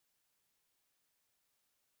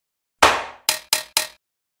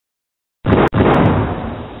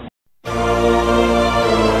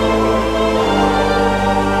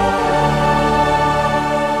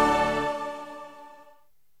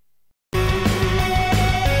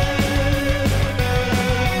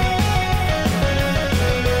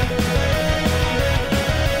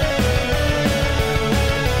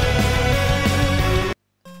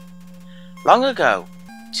Long ago,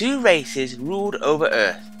 two races ruled over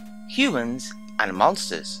Earth, humans and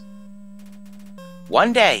monsters.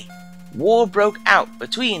 One day, war broke out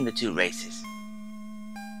between the two races.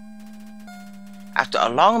 After a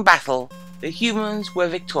long battle, the humans were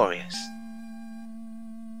victorious.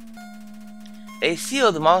 They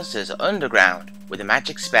sealed the monsters underground with a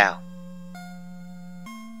magic spell.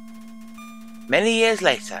 Many years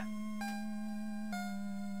later,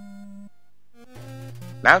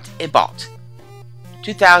 Mount Ibot,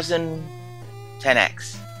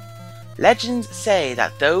 2010X. Legends say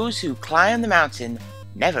that those who climb the mountain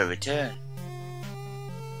never return.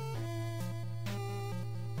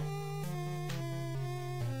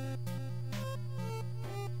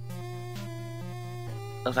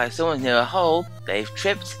 Looks like someone's near a hole, they've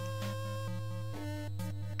tripped,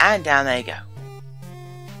 and down they go.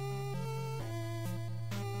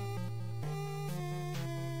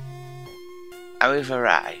 And we've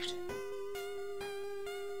arrived.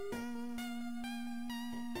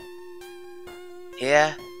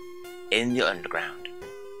 Here in the underground.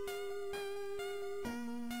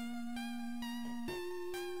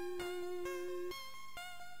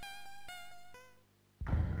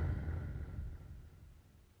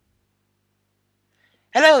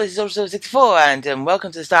 Hello, this is also 64 and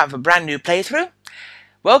welcome to the start of a brand new playthrough.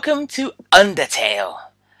 Welcome to Undertale,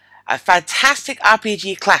 a fantastic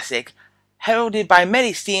RPG classic heralded by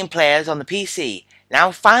many Steam players on the PC,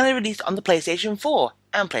 now finally released on the PlayStation 4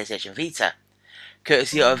 and PlayStation Vita,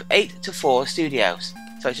 courtesy of 8-4 Studios.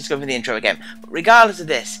 So it's just going for the intro again. But regardless of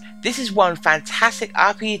this is one fantastic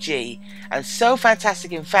RPG, and so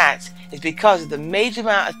fantastic in fact is because of the major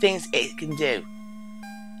amount of things it can do.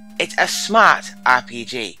 It's a smart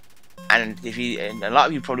RPG, and a lot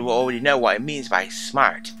of you probably will already know what it means by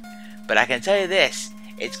smart. But I can tell you this,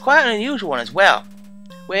 it's quite an unusual one as well.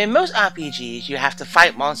 Where in most RPGs you have to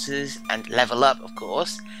fight monsters and level up, of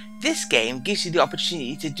course, this game gives you the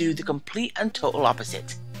opportunity to do the complete and total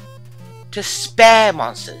opposite. To spare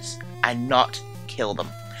monsters and not kill them.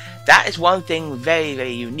 That is one thing very,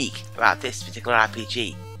 very unique about this particular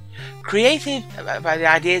RPG. Created by the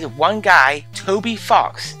ideas of one guy, Toby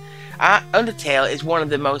Fox, Undertale is one of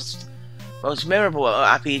the most memorable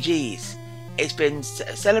RPGs. It's been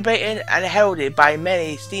celebrated and heralded by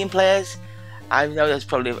many Steam players. I know there's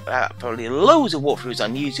probably loads of walkthroughs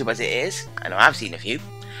on YouTube as it is. I know I've seen a few,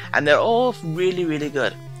 and they're all really, really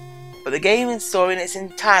good. But the game and story in its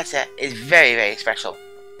entirety is very, very special.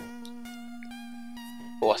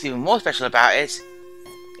 But what's even more special about it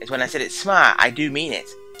is when I said it's smart, I do mean it,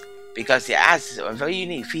 because it has a very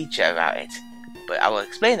unique feature about it. But I will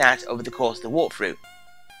explain that over the course of the walkthrough.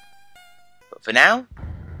 But for now,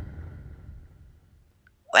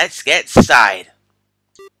 let's get started.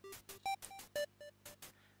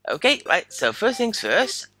 Okay, right, so first things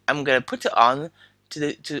first, I'm going to put it on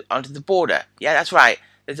onto the border. Yeah, that's right.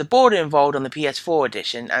 There's a border involved on the PS4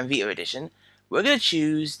 edition and Vita edition. We're going to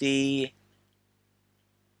choose the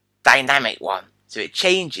dynamic one, so it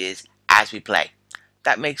changes as we play.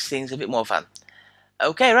 That makes things a bit more fun.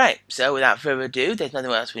 Okay, right, so without further ado, there's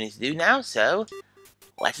nothing else we need to do now, so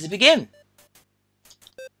let us begin.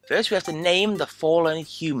 First, we have to name the fallen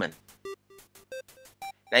human.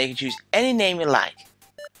 Now you can choose any name you like.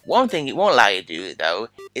 One thing it won't allow you to do, though,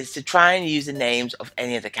 is to try and use the names of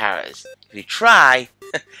any of the characters. If you try,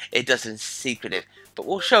 it does something secretive, but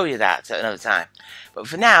we'll show you that at another time. But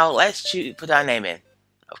for now, let's put our name in.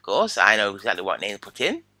 Of course, I know exactly what name to put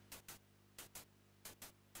in.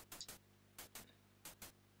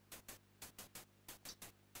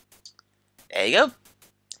 There you go.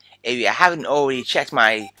 If you haven't already checked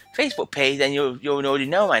my Facebook page, then you'll already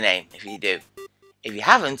know my name, if you do. If you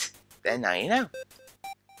haven't, then now you know.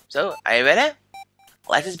 So, are you ready?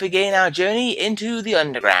 Let us begin our journey into the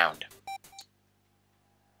underground.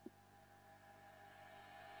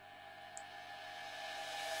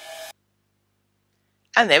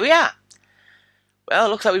 And there we are. Well, it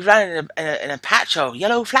looks like we've landed in a patch of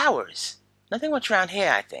yellow flowers. Nothing much around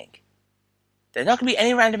here, I think. There's not going to be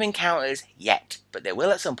any random encounters yet, but there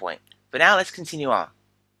will at some point. For now, let's continue on.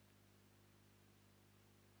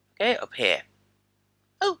 Okay, up here.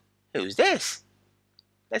 Oh, who's this?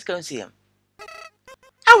 Let's go and see him.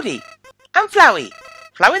 Howdy! I'm Flowey!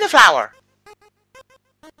 Flowey the flower!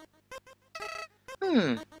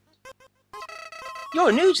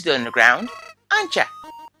 You're new to the underground, aren't ya?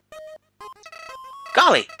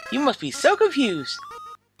 Golly, you must be so confused.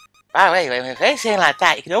 Wow, wait, if they're saying like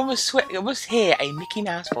that, you can almost hear a Mickey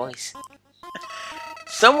Mouse voice.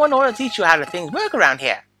 Someone ought to teach you how the things work around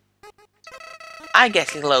here. I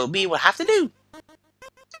guess little old me will have to do.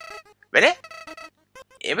 Ready?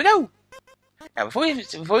 Here we go. Now, before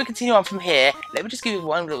we continue on from here, let me just give you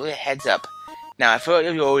one little heads up. Now, I thought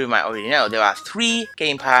you might already know, there are 3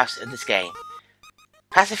 game paths in this game.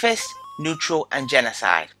 Pacifist, Neutral, and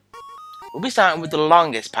Genocide. We'll be starting with the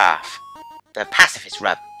longest path, the Pacifist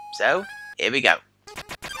run. So, here we go.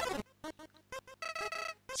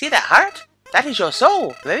 See that heart? That is your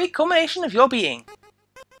soul, the very culmination of your being.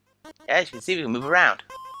 As you can see, we can move around.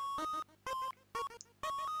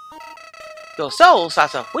 Your soul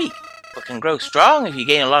starts off weak, but can grow strong if you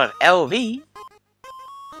gain a lot of LV.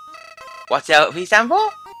 What's LV stand for?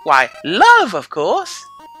 Why, love, of course.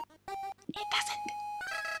 It doesn't.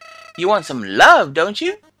 You want some love, don't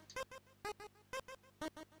you?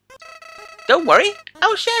 Don't worry,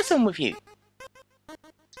 I'll share some with you.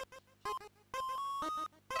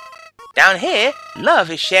 Down here,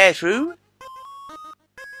 love is shared through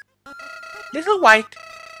little white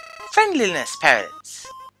friendliness parrots.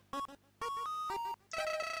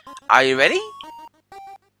 Are you ready?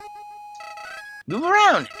 Move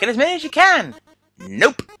around. Get as many as you can.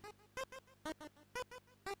 Nope.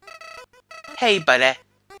 Hey, buddy.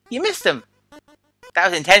 You missed them. That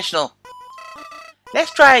was intentional.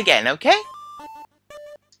 Let's try again, okay?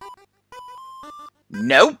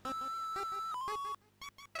 Nope.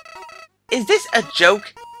 Is this a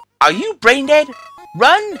joke? Are you brain dead?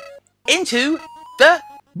 Run into the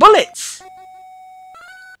bullets.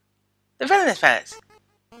 The villainous parrots.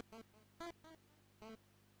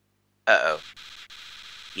 Uh-oh.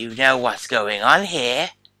 You know what's going on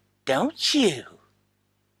here, don't you?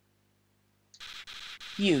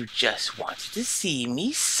 You just wanted to see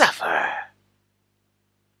me suffer.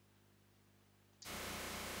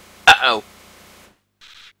 Uh-oh.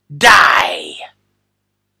 Die!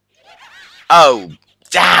 Oh,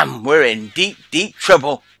 damn, we're in deep, deep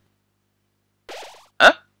trouble.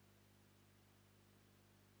 Huh?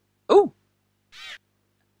 Ooh.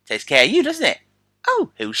 Takes care of you, doesn't it?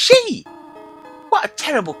 Oh, who's she? What a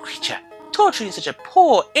terrible creature, torturing such a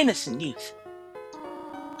poor, innocent youth.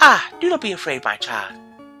 Ah, do not be afraid, my child.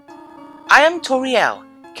 I am Toriel,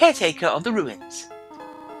 caretaker of the ruins.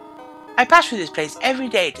 I pass through this place every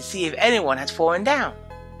day to see if anyone has fallen down.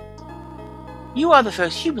 You are the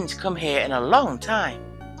first human to come here in a long time.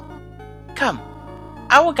 Come,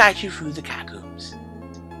 I will guide you through the catacombs.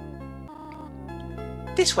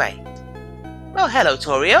 This way. Well, hello,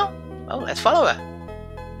 Toriel. Well, let's follow her.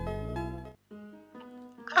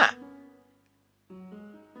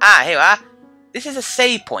 Here we are. This is a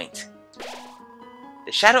save point.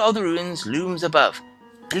 The shadow of the ruins looms above,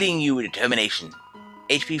 filling you with determination.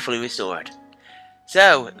 HP fully restored.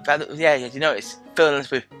 So, yeah, as you notice, filling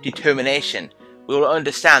us with determination. We will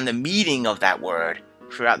understand the meaning of that word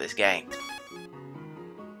throughout this game.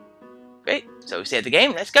 Great, so we save the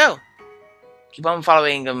game, let's go. Keep on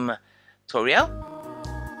following Toriel.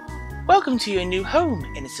 Welcome to your new home,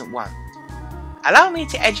 innocent one. Allow me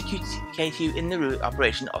to educate you in the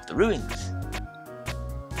operation of the ruins.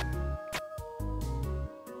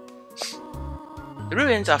 The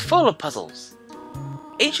ruins are full of puzzles.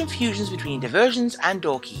 Ancient fusions between diversions and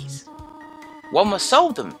door keys. One must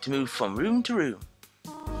solve them to move from room to room.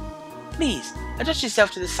 Please, adjust yourself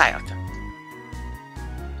to the sight of them.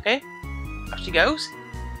 Okay, off she goes.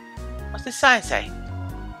 What's this sign say?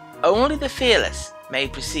 Only the fearless may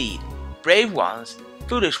proceed. Brave ones,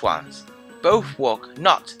 foolish ones, both walk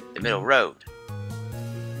not the middle road.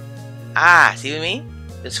 Ah, see what I mean?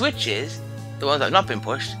 The switches, the ones that have not been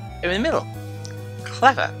pushed, are in the middle.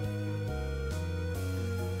 Clever.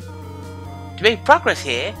 To make progress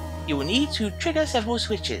here, you will need to trigger several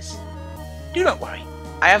switches. Do not worry,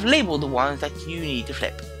 I have labelled the ones that you need to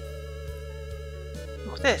flip.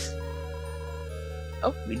 What's this?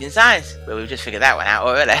 Oh, reading signs. Well, we've just figured that one out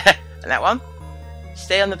already. And that one?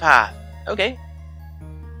 Stay on the path. Okay.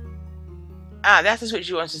 Ah, that's the switch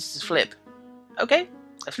you want us to flip. Okay,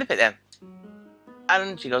 let's flip it then.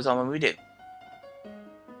 And she goes on when we do.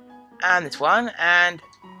 And this one, and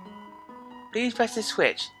please press the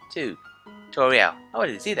switch to Toriel. Oh, I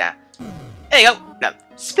didn't see that. There you go. No.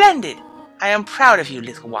 Splendid. I am proud of you,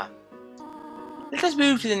 little one. Let us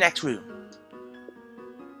move to the next room.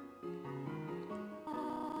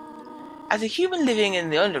 As a human living in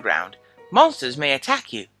the underground, monsters may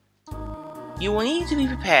attack you. You will need to be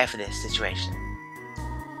prepared for this situation.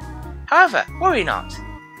 However, worry not.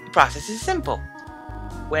 The process is simple.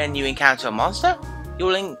 When you encounter a monster, you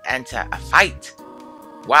will enter a fight.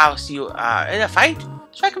 Whilst you are in a fight,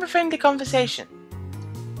 strike up a friendly conversation.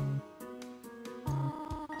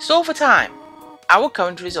 Stall for time. I will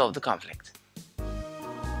come to resolve the conflict.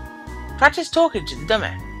 Practice talking to the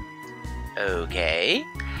dummy. Okay.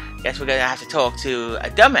 Guess we're going to have to talk to a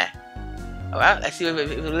dummy. Alright, let's see if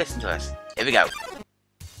it will listen to us. Here we go.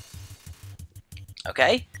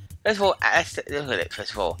 Okay. First of all, let's look at it.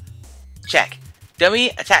 First of all, check. Dummy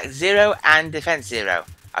attack 0 and defense 0.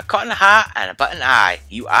 A cotton heart and a button eye.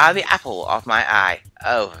 You are the apple of my eye.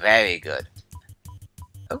 Oh, very good.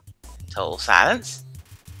 Oh, total silence.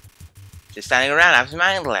 Just standing around having some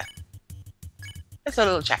handler. Let's have a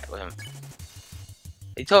little chat with him.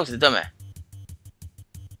 He talks to the dummy.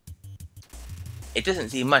 It doesn't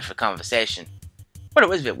seem much for conversation, but it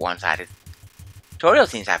was a bit one-sided. Toriel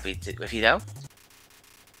seems happy with you though.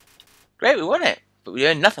 Great, we won it, but we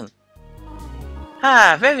earned nothing.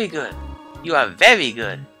 Ah, very good. You are very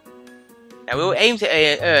good. Now we will aim to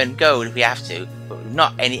earn gold if we have to, but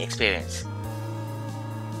not any experience.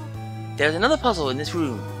 There's another puzzle in this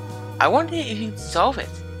room. I wonder if you can solve it.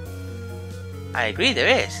 I agree,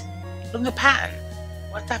 there is. Look at the pattern.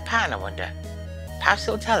 What's that pattern, I wonder? Perhaps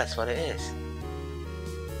it'll tell us what it is.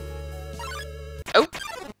 Oh,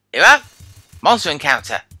 here we are. Monster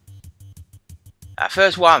encounter.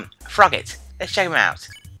 First one, Frogget. Let's check him out.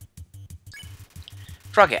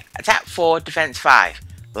 Frogget, attack 4, defense 5.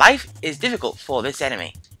 Life is difficult for this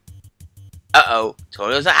enemy. Uh-oh,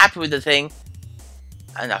 Toriel's not happy with the thing.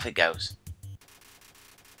 And off it goes.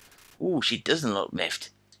 Ooh, she doesn't look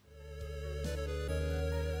miffed.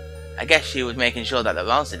 I guess she was making sure that the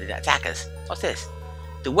monster didn't attack us. What's this?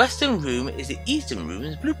 The western room is the eastern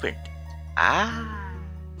room's blueprint. Ah,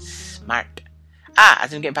 smart. Ah,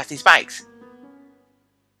 as I'm getting past these spikes.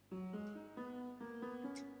 We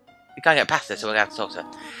can't get past this, so we're going to have to talk to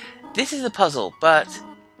her. This is a puzzle, but...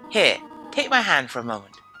 Here, take my hand for a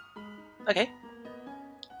moment. Okay.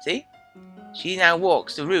 See? She now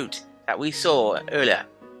walks the route that we saw earlier.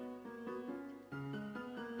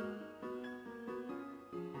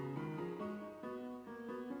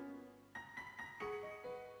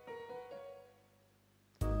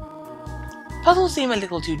 Puzzles seem a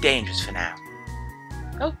little too dangerous for now.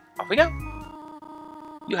 Oh, off we go.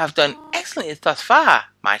 You have done excellently thus far,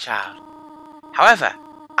 my child. However,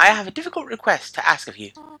 I have a difficult request to ask of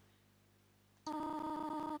you.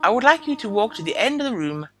 I would like you to walk to the end of the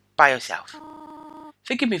room by yourself.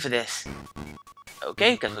 Forgive me for this.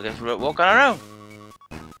 Okay, because we're going to walk on our own.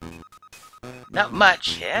 Not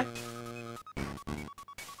much here.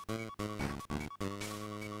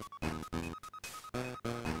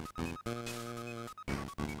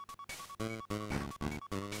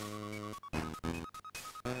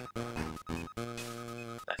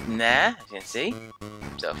 Nothing there, as you can see,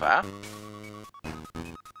 so far.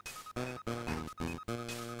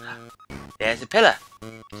 There's a pillar.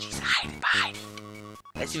 She's hiding behind it.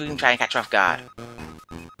 Let's see if we can try and catch her off guard.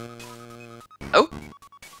 Oh!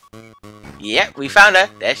 Yep, we found her.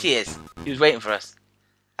 There she is. She was waiting for us.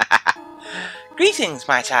 Greetings,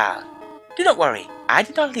 my child. Do not worry. I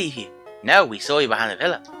did not leave you. No, we saw you behind the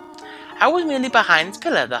pillar. I was merely behind this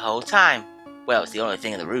pillar the whole time. Well, it's the only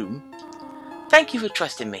thing in the room. Thank you for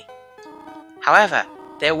trusting me. However,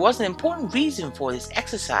 there was an important reason for this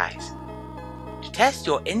exercise. To test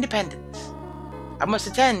your independence. I must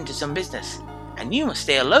attend to some business, and you must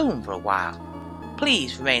stay alone for a while.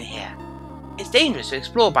 Please remain here. It's dangerous to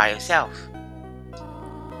explore by yourself.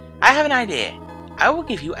 I have an idea. I will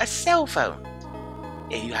give you a cell phone.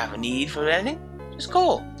 If you have a need for anything, just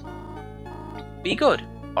call. Be good,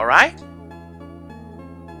 alright?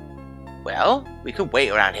 Well, we could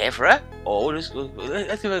wait around here for her, or let's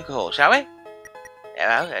give her a call, shall we?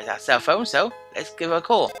 Yeah, well, there's our cell phone, so let's give her a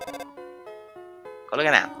call. Call her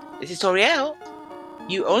now. This is Toriel.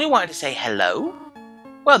 You only wanted to say hello?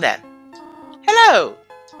 Well then. Hello!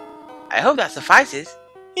 I hope that suffices.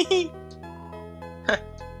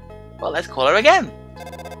 Well, let's call her again.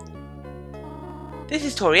 This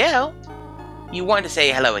is Toriel. You wanted to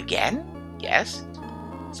say hello again? Yes.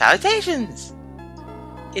 Salutations!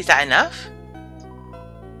 Is that enough?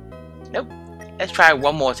 Nope. Let's try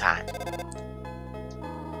one more time.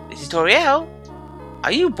 This is Toriel.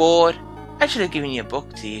 Are you bored? I should have given you a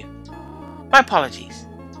book to you. My apologies.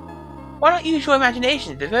 Why not use your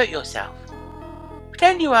imagination to divert yourself?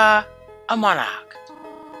 Pretend you are a monarch.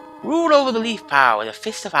 Rule over the leaf pile with a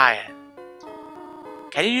fist of iron.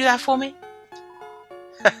 Can you do that for me?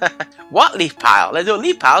 What leaf pile? There's no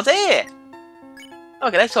leaf piles here.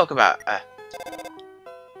 Okay, let's talk about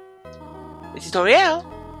This is Toriel.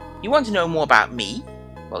 You want to know more about me?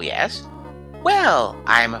 Well, yes. Well,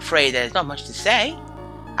 I am afraid there's not much to say.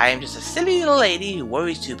 I am just a silly little lady who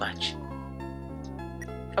worries too much.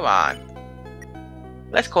 Come on.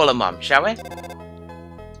 Let's call her Mum, shall we?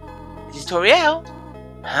 This is Toriel.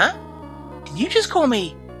 Huh? Did you just call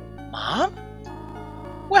me Mom?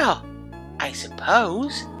 Well, I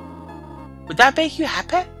suppose. Would that make you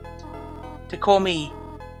happy? To call me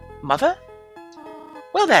Mother?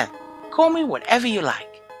 Well then, call me whatever you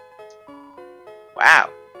like. Wow.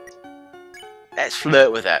 Let's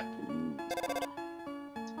flirt with her.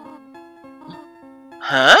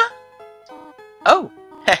 Huh? Oh.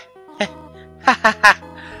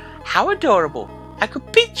 How adorable. I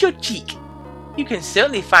could pinch your cheek. You can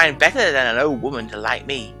certainly find better than an old woman to like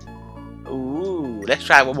me. Ooh, let's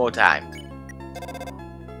try one more time.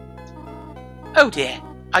 Oh dear,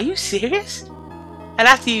 are you serious? And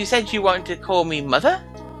after you said you wanted to call me mother?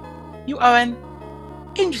 You are an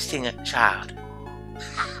interesting child.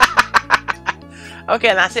 Okay,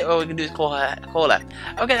 and that's it. All we can do is call her.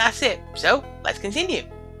 Okay, that's it. So, let's continue.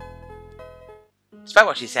 Despite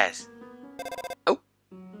what she says. Oh.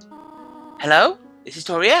 Hello? This is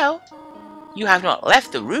Toriel. You have not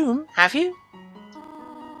left the room, have you?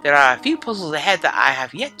 There are a few puzzles ahead that I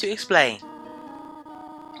have yet to explain.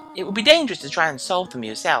 It would be dangerous to try and solve them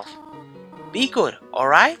yourself. Be good,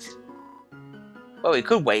 alright? Well, we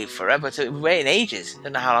could wait forever, but we're waiting ages.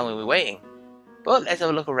 Don't know how long we'll be waiting. But let's have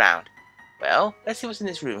a look around. Well, let's see what's in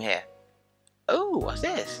this room here. Oh, what's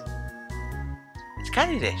this? It's a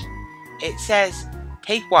candy dish. It says,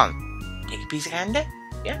 take one. Take a piece of candy?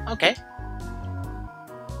 Yeah, okay.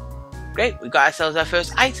 Great, we got ourselves our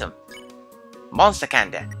first item. Monster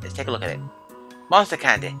candy. Let's take a look at it. Monster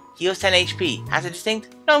candy. Heals 10 HP. Has a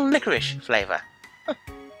distinct non-licorice flavour.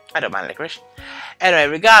 I don't mind licorice. Anyway,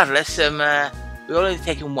 regardless, we're only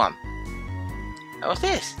taking one. Oh, what's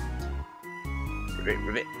this?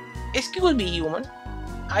 Ribbit. Excuse me, human.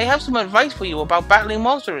 I have some advice for you about battling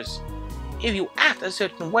monsters. If you act a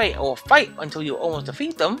certain way or fight until you almost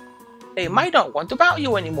defeat them, they might not want to battle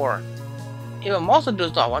you anymore. If a monster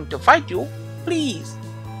does not want to fight you, please,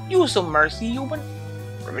 use some mercy, human.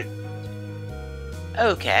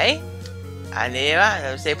 Okay. And here,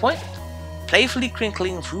 another save point. Playfully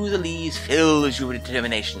crinkling through the leaves fills you with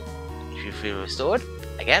determination. If you feel restored,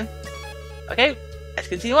 again. Okay, let's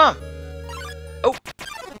continue on. Oh,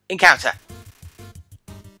 encounter.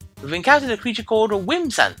 We've encountered a creature called a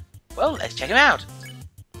Whimsun. Well, let's check him out.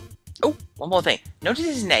 Oh, one more thing. Notice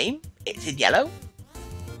his name? It's in yellow.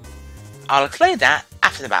 I'll explain that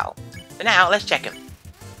after the battle. For now, let's check him.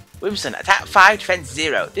 Whimsun, attack 5, defense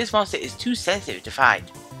 0. This monster is too sensitive to fight.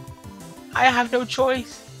 I have no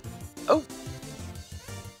choice. Oh.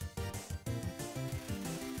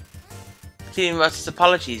 Feeling Monster's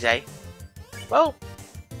apologies, eh? Well,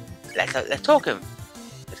 let's talk him.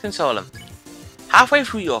 Let's console him. Halfway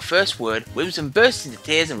through your first word, Whimsun bursts into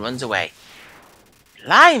tears and runs away.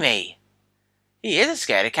 Blimey! He is a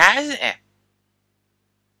scaredy cat, isn't he?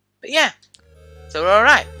 But yeah, so we're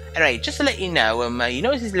alright. Anyway, just to let you know, you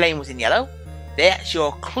notice his lane was in yellow? That's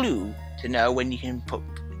your clue to know when you can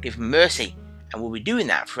give him mercy. And we'll be doing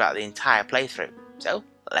that throughout the entire playthrough. So,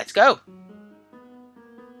 let's go!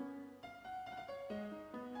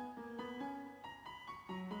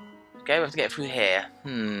 Okay, we have to get through here.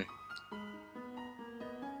 Damn!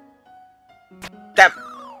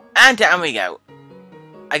 And down we go.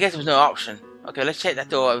 I guess there was no option. Okay, let's check that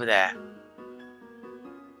door over there.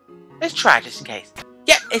 Let's try just in case.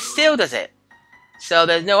 Yep, it still does it. So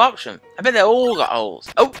there's no option. I bet they all got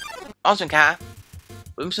holes. Oh! Monster encounter.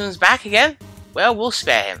 Whimsun's back again? Well, we'll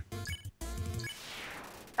spare him.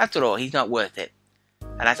 After all, he's not worth it.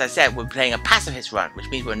 And as I said, we're playing a pacifist run, which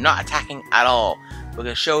means we're not attacking at all. We're going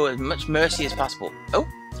to show as much mercy as possible. Oh!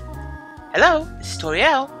 Hello, this is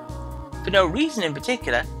Toriel. For no reason in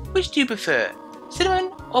particular, which do you prefer?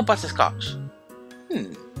 Cinnamon or butterscotch?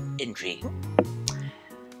 Intriguing.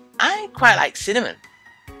 I quite like cinnamon,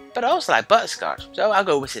 but I also like butterscotch, so I'll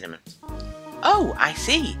go with cinnamon. Oh, I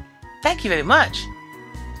see. Thank you very much.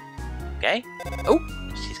 Okay. Oh,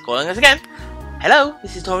 she's calling us again. Hello,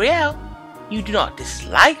 this is Toriel. You do not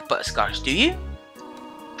dislike butterscotch, do you?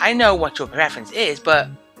 I know what your preference is, but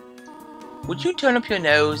would you turn up your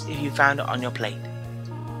nose if you found it on your plate?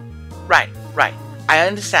 Right. I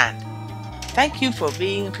understand. Thank you for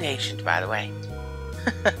being patient, by the way.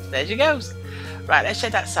 There she goes. Right, let's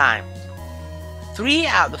check that sign. 3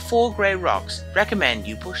 out of the 4 grey rocks. Recommend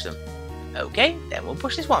you push them. Okay, then we'll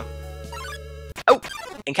push this one. Oh,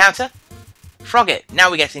 encounter. Frogget.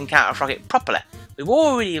 Now we get to encounter Frogget properly. We've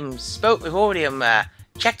already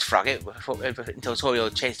checked Frogget until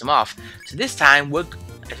Toriel chased him off. So this time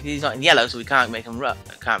he's not in yellow, so we can't make him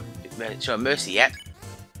can't show him mercy yet.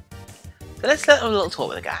 So let's have a little talk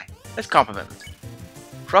with the guy. Let's compliment him.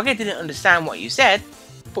 Frogget didn't understand what you said,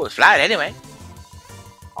 but was flattered anyway.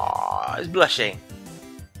 Aww, he's blushing.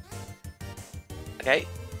 Okay.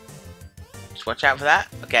 Just watch out for that.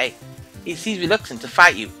 Okay. He seems reluctant to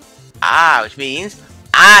fight you. Which means...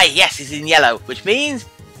 yes, he's in yellow. Which means...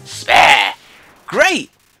 spare. Great.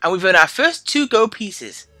 And we've earned our first 2 gold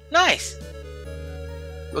pieces. Nice.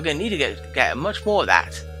 We're going to need to get much more of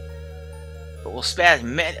that. But we'll spare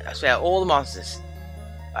all the monsters.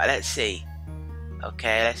 Alright, let's see.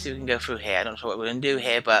 Okay, let's see if we can go through here. I'm not sure what we're going to do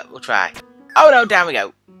here, but we'll try. Oh no, down we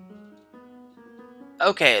go.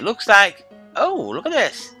 Okay, it looks like... Oh, look at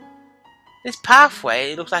this. This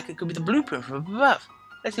pathway, it looks like it could be the blueprint from above.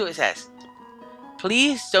 Let's see what it says.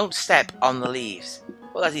 Please don't step on the leaves.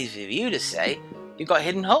 Well, that's easy for you to say. You've got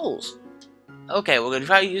hidden holes. Okay, we're going to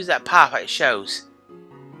try to use that path like it shows.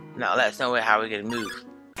 Now let us know how we're going to move.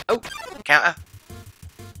 Oh, counter.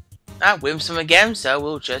 Ah, Whimsun again, so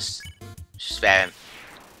we'll just spare him.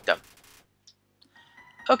 Done.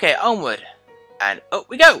 Okay, onward. And up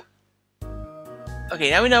we go. Okay,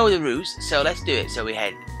 now we know the routes, so let's do it. So we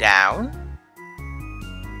head down.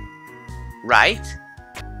 Right.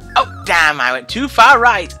 Oh, damn, I went too far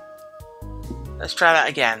right. Let's try that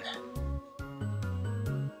again.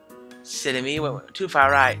 Silly me, went too far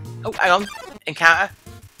right. Oh, hang on. Encounter.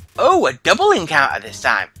 Oh, a double encounter this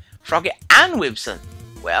time. Frogget and Whimsun.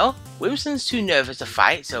 Well, Whimsun's too nervous to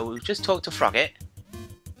fight, so we'll just talk to Frogget.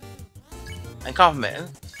 And compliment him.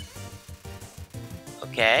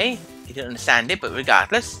 Okay, he didn't understand it, but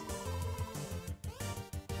regardless.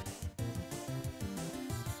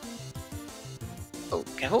 Oh,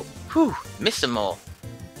 careful. Whew, missed them all.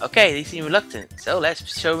 Okay, they seem reluctant, so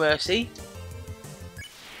let's show mercy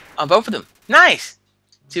on both of them. Nice!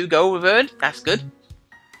 2 gold we've earned, that's good.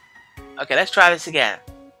 Okay, let's try this again.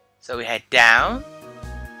 So we head down,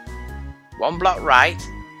 1 block right,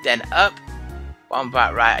 then up, 1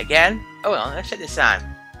 block right again. Oh, well, let's check the sign.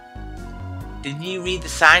 Didn't you read the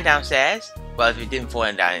sign downstairs? Well, if you didn't fall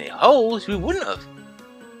down any holes, we wouldn't have.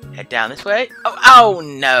 Head down this way. Oh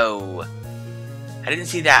no! I didn't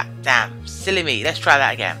see that. Damn, silly me. Let's try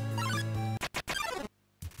that again.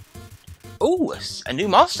 Oh, a new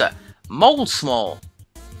monster. Mold Small.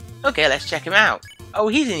 Okay, let's check him out. Oh,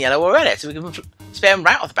 he's in yellow already, so we can spare him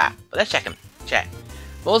right off the bat. But let's check him. Check.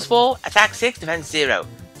 Mold Small, attack 6, defense 0.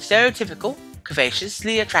 Stereotypical,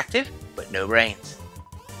 curvaceously attractive, but no brains.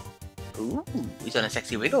 Ooh, he's on a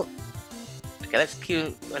sexy wiggle. Okay, let's keep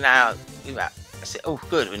an eye out. Oh,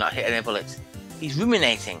 good, we're not hitting any bullets. He's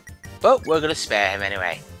ruminating, but we're going to spare him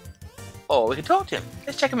anyway. Or we can talk to him.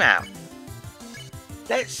 Let's check him out.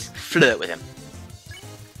 Let's flirt with him.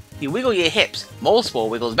 You wiggle your hips. Molespore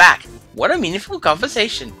wiggles back. What a meaningful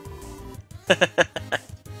conversation. Okay,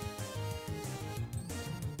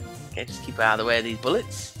 just keep out of the way of these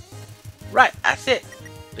bullets. Right, that's it.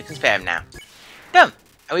 We can spare him now. Done.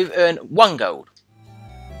 And we've earned 1 gold.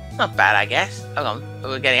 Not bad, I guess. Hold on.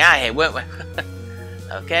 We're getting out of here, weren't we?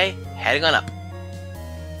 Okay, heading on up.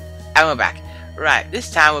 And we're back. Right,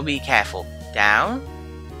 this time we'll be careful. Down.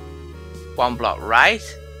 1 block right.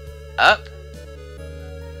 Up.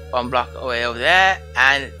 1 block away over there.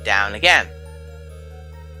 And down again.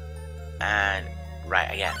 And right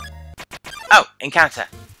again. Oh, encounter.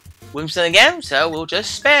 Whimsun again, so we'll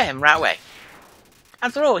just spare him right away.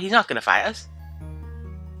 After all, he's not going to fight us.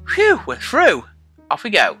 Phew, we're through. Off we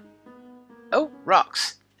go. Oh,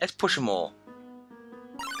 rocks. Let's push them all.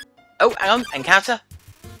 Oh, hang on, encounter.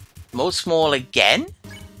 Mold Small again?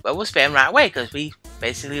 Well, we'll spare him right away, because we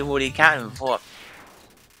basically have already encountered him before.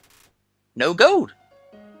 No gold.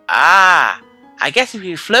 Ah, I guess if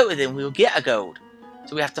we flirt with him, we'll get a gold.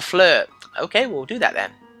 So we have to flirt. Okay, we'll do that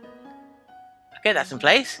then. Okay, that's in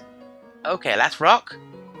place. Okay, let's rock.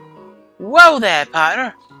 Whoa there,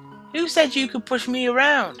 partner. Who said you could push me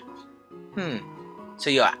around? So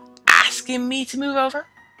you're asking me to move over?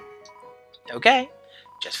 Okay,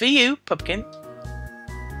 just for you, Pumpkin.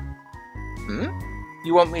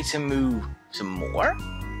 You want me to move some more?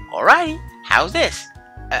 Alrighty, how's this?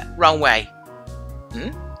 Wrong way.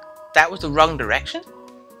 That was the wrong direction?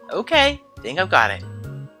 Okay, think I've got it.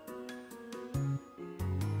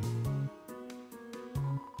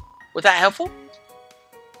 Was that helpful?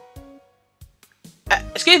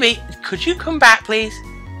 Excuse me, could you come back, please?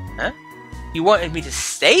 Huh? You wanted me to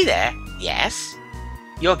stay there? Yes.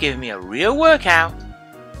 You're giving me a real workout.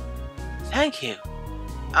 Thank you.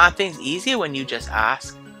 Aren't things easier when you just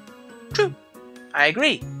ask? True. I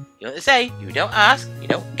agree. You know what they say, you don't ask, you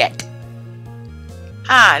don't get.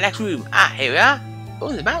 Ah, next room. Ah, here we are. Oh,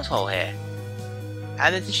 there's a mouse hole here.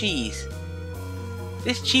 And there's the cheese.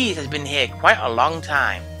 This cheese has been here quite a long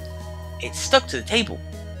time. It's stuck to the table.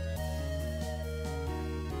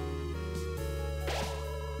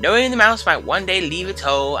 Knowing the mouse might one day leave its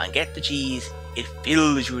hole and get the cheese, it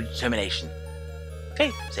fills you with determination.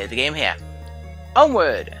 Okay, save the game here.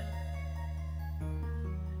 Onward!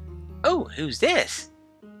 Oh, who's this?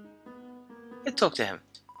 Let's talk to him.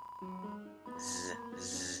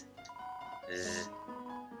 Zzz.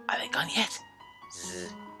 Are they gone yet?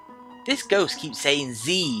 Zzz. This ghost keeps saying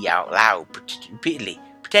Z out loud repeatedly,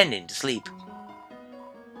 pretending to sleep.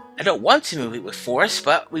 I don't want to move it with force,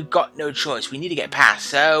 but we've got no choice. We need to get past,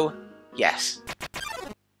 so yes.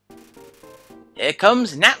 Here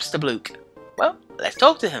comes Napstablook. Well, let's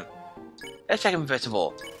talk to him. Let's check him first of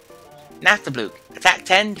all. Napstablook, attack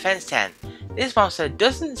 10, defense 10. This monster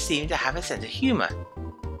doesn't seem to have a sense of humor.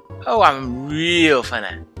 Oh, I'm real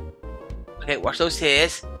funny. Okay, watch those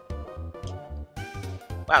tears.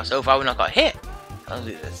 Wow, so far we've not got hit. As long as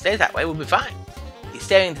it stays that way, we'll be fine. He's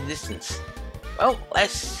staring into the distance. Well,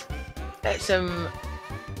 let's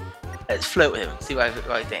float with him, see what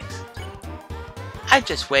he thinks. I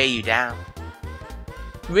just weigh you down.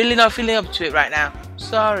 Really not feeling up to it right now.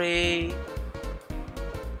 Sorry.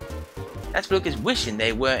 Napstablook is wishing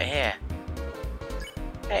they weren't here.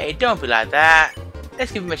 Hey, don't be like that.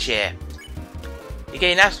 Let's give him a cheer. You're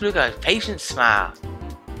getting Napstablook a patient smile.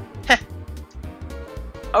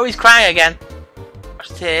 Oh, he's crying again. Watch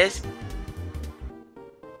the tears.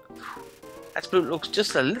 Napstablook looks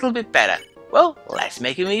just a little bit better. Well, let's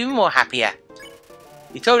make him even more happier.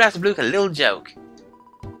 You told Napstablook a little joke.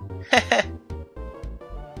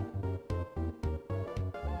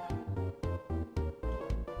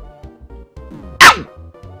 Ow!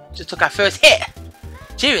 Just took our first hit.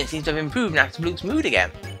 Cheering seems to have improved Napstablook's mood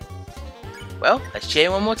again. Well, let's cheer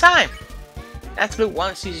him one more time. Napstablook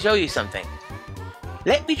wants to show you something.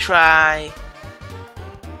 Let me try.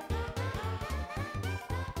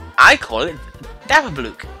 I call it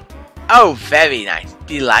Dapperblook. Oh, very nice.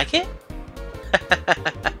 Do you like it?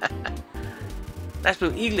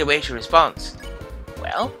 Napstablook eagerly awaits your response.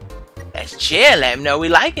 Well, let's cheer, let him know we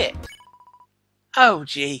like it. Oh,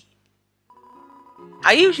 gee.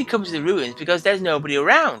 I usually come to the ruins because there's nobody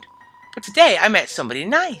around, but today I met somebody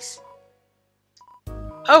nice.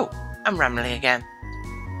 Oh, I'm rambling again.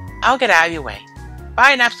 I'll get out of your way.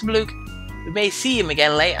 Bye, Napstablook. We may see him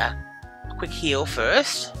again later. A quick heal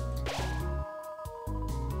first.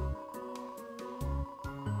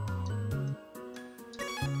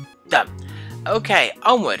 Done. Okay,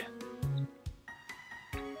 onward.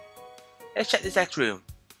 Let's check this next room.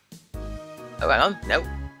 Oh, hang on. Nope.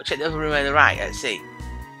 We'll check the other room on the right. Let's see.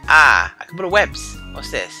 Ah, a couple of webs.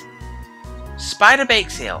 What's this? Spider bake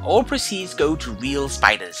sale. All proceeds go to real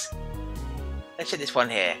spiders. Let's check this one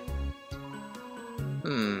here.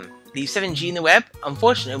 Leave 7G in the web?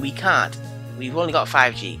 Unfortunately, we can't. We've only got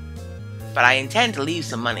 5G. But I intend to leave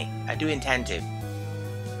some money. I do intend to.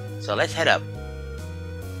 So let's head up.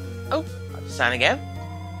 Oh, that's the sign again.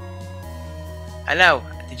 I know.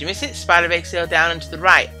 Did you miss it? Spider bake sale down and to the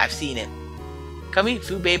right. I've seen it. Come eat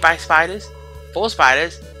food made by spiders. For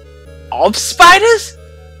spiders. Of spiders?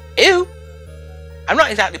 Ew. I'm not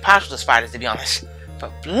exactly partial to spiders, to be honest.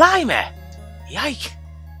 But blimey. Yike.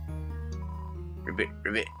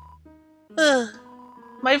 Ribbit.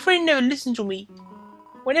 My friend never listens to me.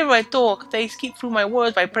 Whenever I talk, they skip through my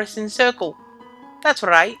words by pressing circle. That's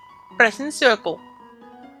right. Pressing circle.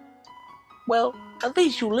 Well, at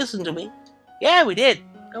least you listened to me. Yeah, we did.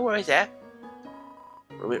 No worries there.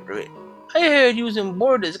 Ribbit. I heard using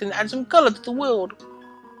borders can add some color to the world.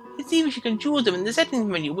 It seems you can choose them in the settings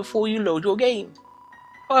menu before you load your game.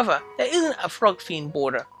 However, there isn't a frog-themed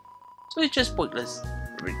border, so it's just pointless.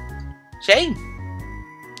 Shame.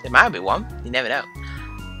 There might be one, you never know.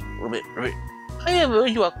 Ribbit. I have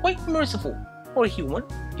heard you are quite merciful for a human.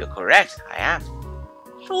 You're correct, I am.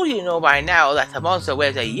 Surely you know by now that a monster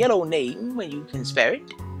wears a yellow name when you can spare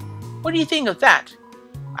it. What do you think of that?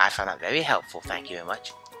 I found that very helpful, thank you very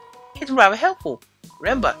much. It's rather helpful.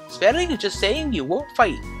 Remember, sparing is just saying you won't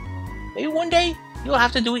fight. Maybe one day you'll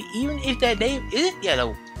have to do it even if their name isn't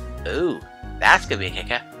yellow. Ooh, that's gonna be a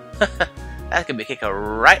kicker. That's gonna be a kicker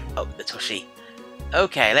right up the tushy.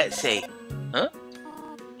 Okay, let's see. Huh?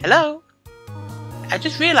 Hello? I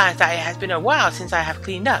just realized that it has been a while since I have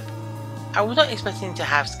cleaned up. I was not expecting to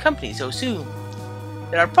have company so soon.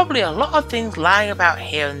 There are probably a lot of things lying about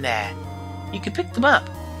here and there. You can pick them up,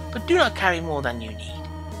 but do not carry more than you need.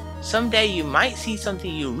 Someday you might see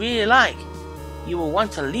something you really like. You will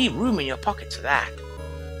want to leave room in your pockets for that.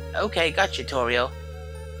 Okay, gotcha, Toriel.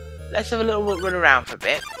 Let's have a little run around for a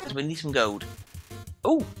bit, because we need some gold.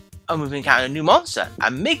 Oh, and we've encountered a new monster, a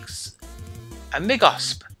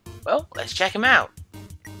Migosp. Well, let's check him out.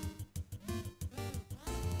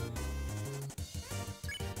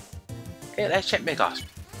 Okay, let's check Migosp.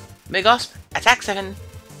 Migosp, attack 7,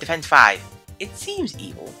 defense 5. It seems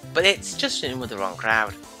evil, but it's just in with the wrong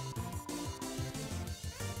crowd.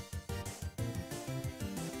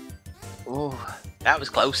 Ooh, that was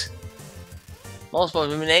close. Multiple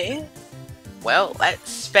eliminating. Well, let's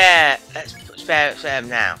spare him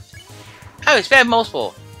now. Oh, it's spare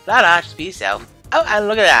multiple. La, just be yourself. Oh, and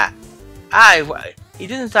look at that. He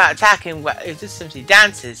doesn't start attacking, he just simply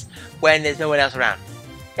dances when there's no one else around.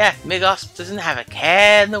 Yeah, Migos doesn't have a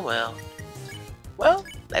care in the world. Well,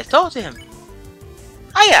 let's talk to him.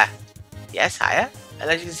 Hiya! Yes, hiya. And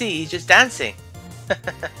as you can see, he's just dancing.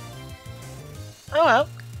 Oh well.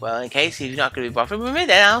 Well, in case he's not going to be bothering with me,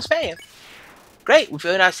 then I'll spare him. Great, we've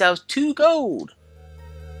earned ourselves 2 gold.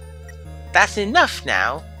 That's enough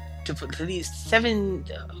now to put at least 7...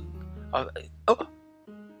 oh.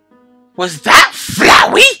 Was that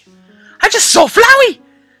Flowey? I just saw Flowey!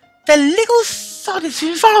 The little sod has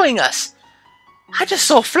been following us. I just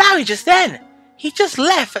saw Flowey just then. He just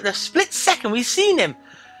left at the split second we seen him.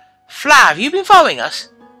 Flower, have you been following us?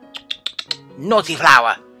 Naughty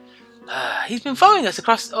Flower. He's been following us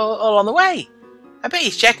across all on the way. I bet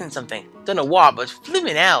he's checking something. Don't know what, but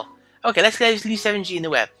flipping hell. Okay, let's leave 7G in the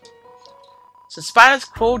web. Some spiders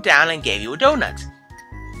crawled down and gave you a donut.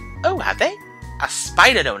 Oh, have they? A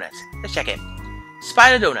spider donut. Let's check it.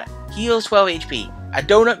 Spider donut. Heals 12 HP. A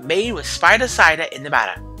donut made with spider cider in the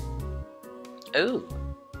batter. Oh.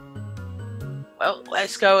 Well,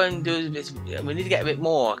 let's go and do this. We need to get a bit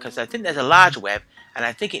more because I think there's a larger web and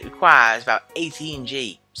I think it requires about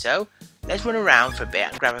 18G. So, let's run around for a bit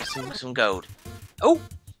and grab some gold. Oh!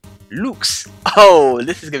 Luke's. Oh,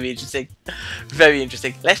 this is going to be interesting. Very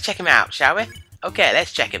interesting. Let's check him out, shall we? Okay,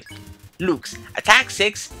 let's check him. Luke's. Attack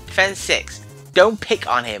 6, defense 6. Don't pick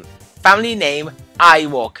on him. Family name,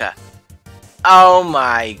 Eyewalker. Oh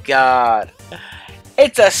my god.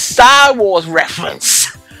 It's a Star Wars reference.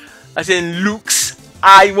 As in Luke's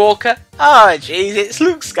Eyewalker. Oh jeez, it's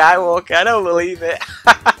Luke Skywalker. I don't believe it.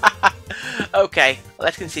 Okay,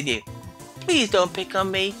 let's continue. Please don't pick on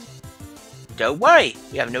me. Don't worry,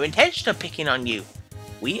 we have no intention of picking on you.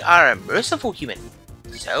 We are a merciful human,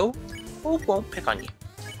 so we won't pick on you.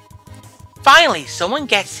 Finally, someone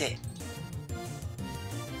gets it.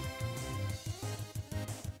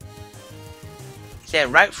 He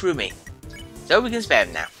said right through me, so we can spare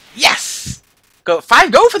him now. Yes! Go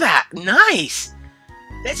 5 gold for that! Nice!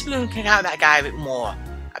 Let's go and kick out that guy a bit more.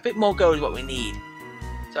 A bit more gold is what we need.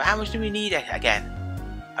 So how much do we need again?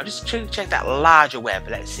 I'll just check that larger web.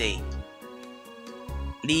 Let's see.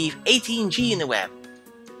 Leave 18G in the web.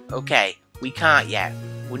 Okay, we can't yet.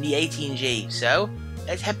 We need 18G. So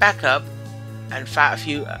let's head back up and fight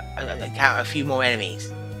a few more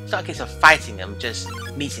enemies. It's not a case of fighting them, just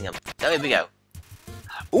meeting them. So here we go.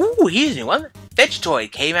 Ooh, here's a new one.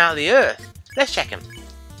 Vegetoid came out of the earth. Let's check him.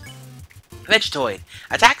 Vegetoid.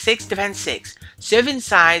 Attack 6, defense 6. Serving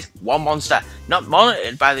size 1 monster. Not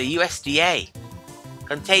monitored by the USDA.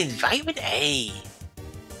 Contains vitamin A.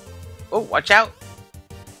 Oh, watch out.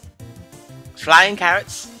 Flying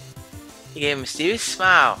carrots. He gave a mysterious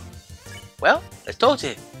smile. Well, let's talk to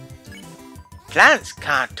him. Plants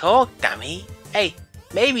can't talk, dummy. Hey,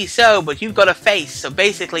 maybe so, but you've got a face, so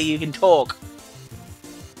basically you can talk.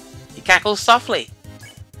 He cackles softly.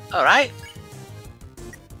 Alright.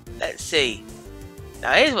 Let's see.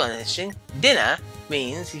 Now here's one interesting. Dinner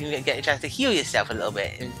means you can get a chance to heal yourself a little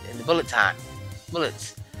bit in the bullet time.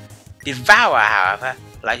 Bullets. Devour, however,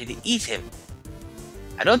 allows you to eat him.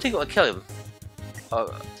 I don't think it will kill him.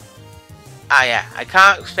 Oh. Ah yeah, I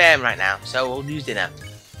can't spare him right now, so we'll use dinner.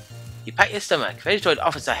 You pat your stomach. Vegetoid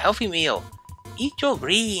offers a healthy meal. Eat your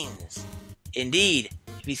greens. Indeed.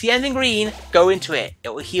 If you see anything green, go into it. It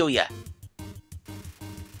will heal you.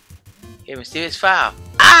 Here, mysterious file.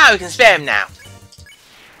 Ah, we can spare him now.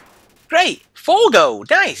 Great. 4 gold.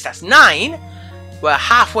 Nice. That's 9. We're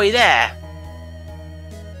halfway there.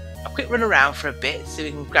 A quick run around for a bit so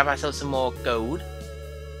we can grab ourselves some more gold.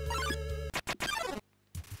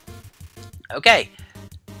 Okay.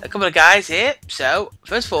 A couple of guys here. So,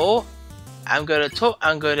 first of all, I'm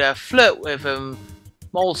gonna flirt with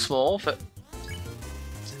Mold Small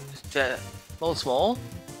Mold Small.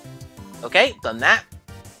 Okay, done that.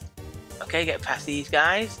 Okay, get past these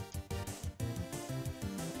guys.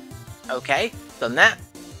 Okay, done that.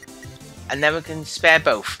 And then we can spare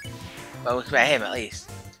both. Well, we'll spare him at least.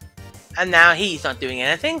 And now he's not doing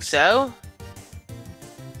anything, so...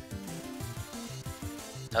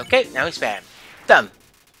 Okay, now we spare him. Done.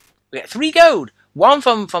 We get 3 gold. 1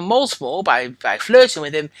 from Molesmore by flirting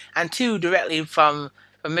with him, and 2 directly from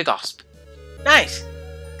Migosp. Nice.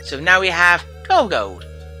 So now we have 12 gold.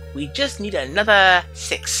 We just need another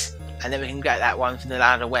 6. And then we can get that one from the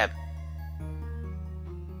ladder web.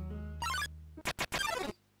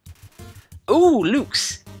 Ooh,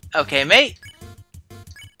 Luke's. Okay, mate.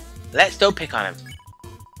 Let's don't pick on him.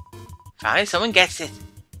 Finally, someone gets it.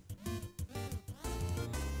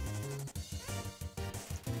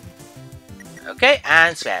 Okay,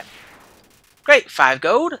 and spare. Great, 5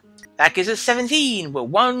 gold. That gives us 17. We're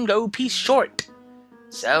 1 gold piece short.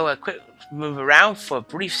 So a quick move around for a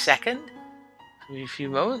brief second. A few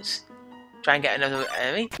moments. Try and get another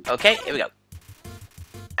enemy. Okay, here we go.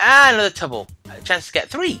 And another double. A chance to get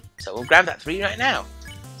 3. So we'll grab that 3 right now.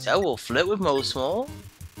 So we'll flirt with Mole Small.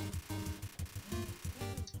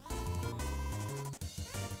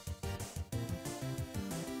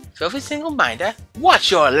 Filthy Single Minder. What's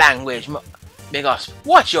your language, Migos?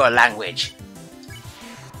 What's your language?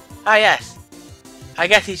 Ah yes. I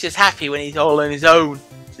guess he's just happy when he's all on his own.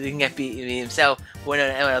 So he can get beat himself. When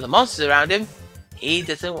there are any other monsters around him, he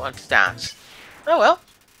doesn't want to dance. Oh well.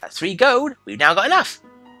 That's 3 gold. We've now got enough.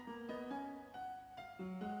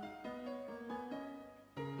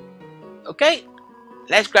 Okay,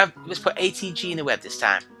 let's put ATG in the web this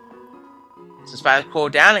time. So Spider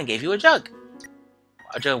crawled down and gave you a jug.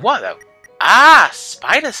 A jug of what though? Ah,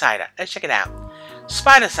 Spider Cider. Let's check it out.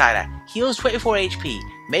 Spider Cider heals 24 HP,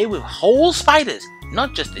 made with whole spiders,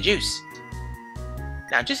 not just the juice.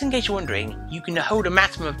 Now, just in case you're wondering, you can hold a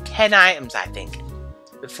maximum of 10 items, I think,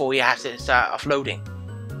 before you have to start offloading.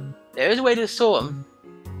 There is a way to store them.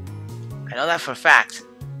 I know that for a fact.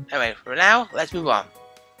 Anyway, for now, let's move on.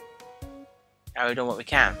 Now we've done what we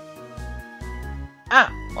can. Ah,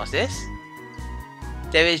 what's this?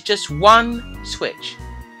 There is just one switch.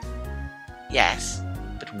 Yes,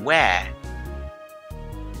 but where?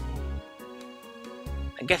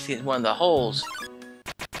 I'm guessing it's one of the holes.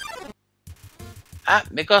 Ah,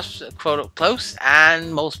 Mikos crawled up close,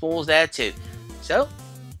 and Mole Small's there too. So,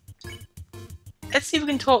 let's see if we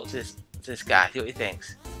can talk to this guy, see what he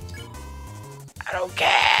thinks. I don't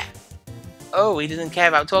care. Oh, he doesn't care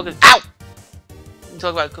about talking. Ow!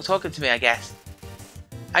 Talk about talking to me, I guess.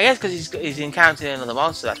 I guess because he's encountered another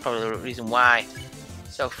monster, that's probably the reason why.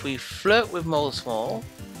 So if we flirt with Mole Small.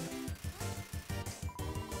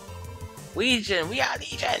 Legion, we are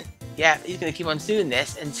Legion! Yeah, he's going to keep on doing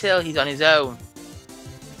this until he's on his own.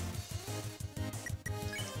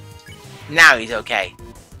 Now he's okay.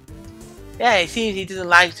 Yeah, it seems he doesn't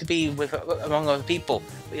like to be among other people,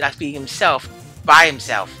 but he likes being himself, by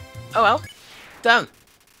himself. Oh well, done.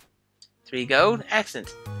 3 gold,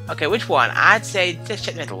 excellent. Okay, which one? I'd say let's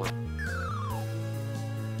check the middle one.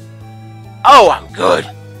 Oh, I'm good.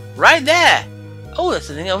 Right there. Oh, there's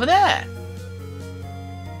something over there.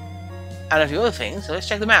 And a few other things, so let's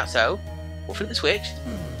check them out. So, we'll flip the switch.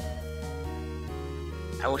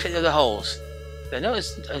 And we'll check the other holes. So I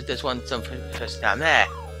notice there's one something down there.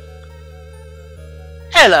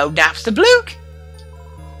 Hello, Napster Bluke!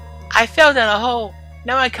 I fell down a hole.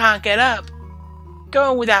 Now I can't get up.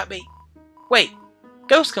 Go on without me. Wait,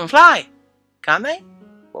 ghosts can fly, can't they?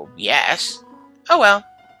 Well, yes. Oh well.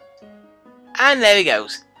 And there he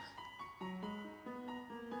goes.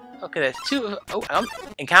 Okay, there's 2 of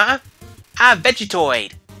encounter. Ah,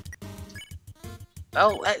 Vegetoid.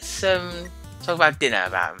 Well, let's talk about dinner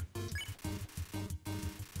about him.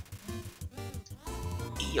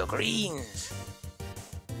 Eat your greens.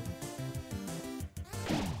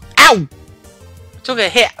 Ow! Took a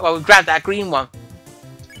hit while we grabbed that green one.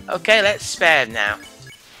 Okay, let's spare him now.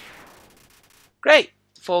 Great,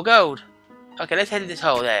 4 gold. Okay, let's head to this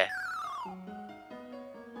hole there.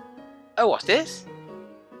 Oh, what's this?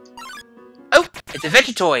 Oh, it's a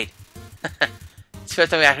Vegetoid. It's the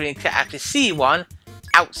first time we actually see one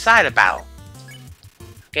outside a battle.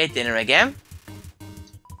 Okay, dinner again.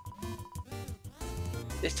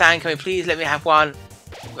 This time, can we please let me have one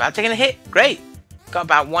without taking a hit? Great. Got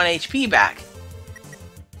about 1 HP back.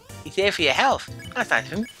 He's here for your health. That's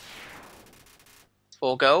nice of him.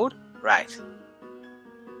 4 gold. Right.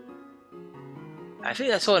 I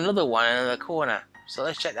think I saw another one in another corner. So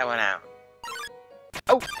let's check that one out.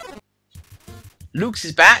 Oh! Luke's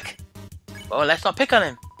is back. Well, let's not pick on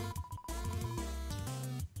him.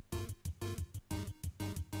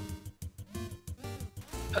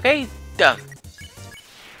 Okay, done.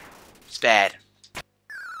 Spared.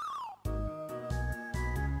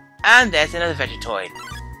 And there's another Vegetoid.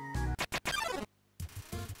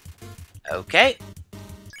 Okay.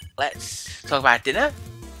 Let's talk about dinner.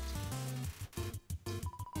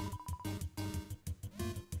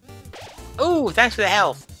 Ooh, thanks for the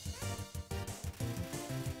health.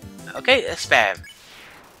 Okay, let's spare him.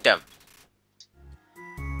 Done.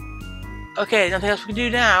 Okay, nothing else we can do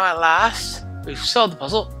now, at last. We've solved the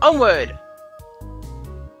puzzle. Onward!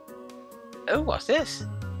 Oh, what's this?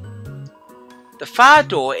 The far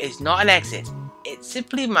door is not an exit. It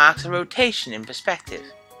simply marks a rotation in perspective.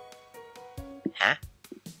 Huh?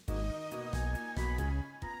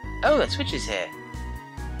 Oh, there's switches here.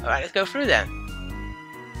 Alright, let's go through them.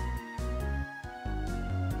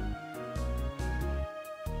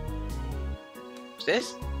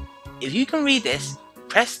 What's this? If you can read this,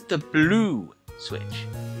 press the blue switch.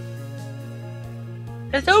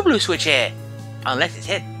 There's no blue switch here, unless it's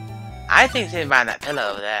hidden. I think it's hidden behind that pillar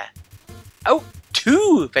over there. Oh,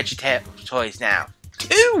 2 vegetarian toys now.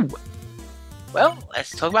 2! Well,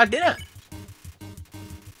 let's talk about dinner.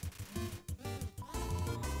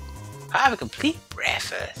 I have a complete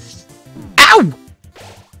breakfast. Ow!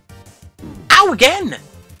 Ow again!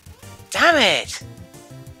 Damn it!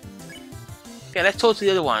 Okay, let's talk to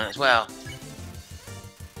the other one as well.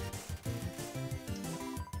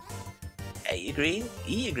 Hey, you green?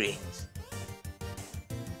 Eat your greens.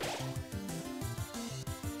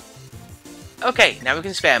 Okay, now we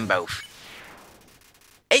can spare them both.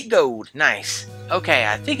 8 gold, nice. Okay,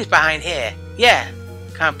 I think it's behind here. Yeah,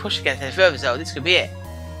 can't push against any further, so this could be it.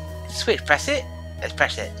 Switch, press it. Let's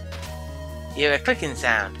press it. You hear a clicking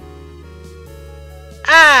sound.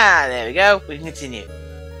 Ah, there we go. We can continue.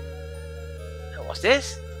 Now, what's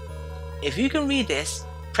this? If you can read this,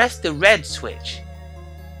 press the red switch.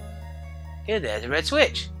 Here, there's a red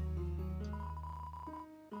switch.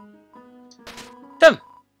 Done.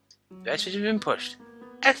 The red switch has been pushed.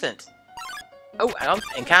 Excellent. Oh, hang on.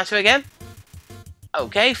 Encounter again.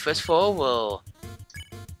 Okay, first of all, we'll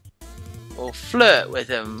flirt with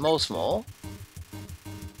a mole small.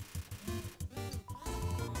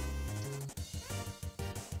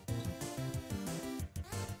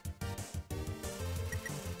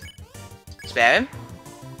 Spare him.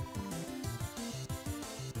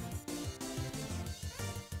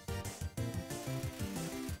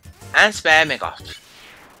 And spare Migoth.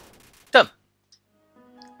 Done.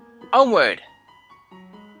 Onward.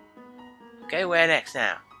 Okay, where next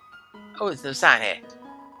now? Oh, there's no sign here.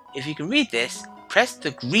 If you can read this, press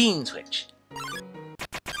the green switch.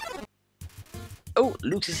 Oh,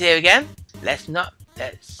 Luke's is here again. Let's not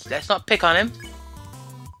pick on him.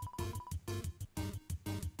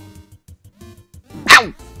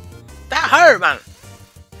 Ow! That hurt, man.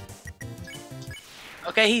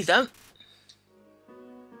 Okay, he's done.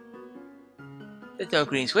 There's no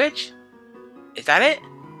green switch. Is that it?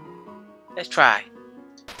 Let's try.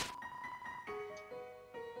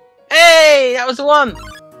 Hey, that was the one.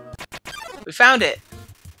 We found it.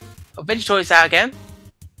 Oh, Vegetoid's out again.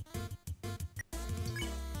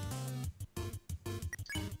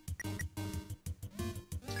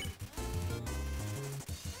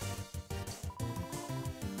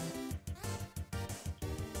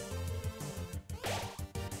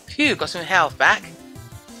 Phew, got some health back.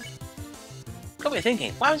 Got me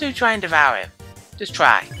thinking, why don't we try and devour him? Just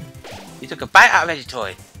try. You took a bite out of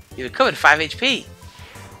Vegetoid. You recovered 5 HP.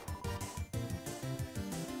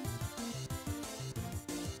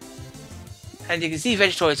 And you can see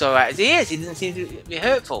Vegetoid's alright as he is. He doesn't seem to be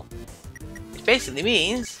hurtful. Which basically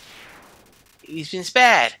means he's been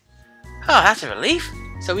spared. Oh, that's a relief.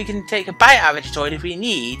 So we can take a bite out of Vegetoid if we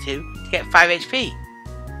need to get 5 HP.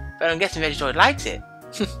 But I'm guessing Vegetoid likes it.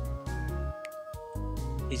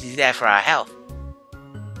 He's there for our health.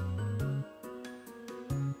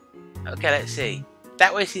 Okay, let's see.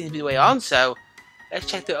 That way seems to be the way on, so let's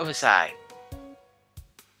check the other side.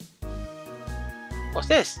 What's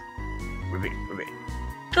this? Ribbit.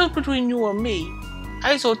 Just between you and me,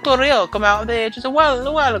 I saw Toriel come out there just a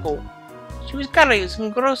while ago. She was carrying some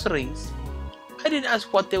groceries. I didn't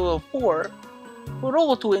ask what they were for. We're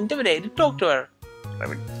all too intimidated to talk to her.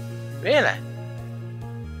 Ribbit. Really?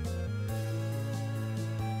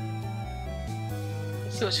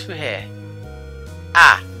 Let's see what's through here.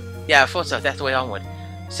 Ah, yeah, I thought so. That's the way onward.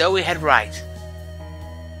 So we head right.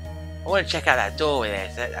 I want to check out that doorway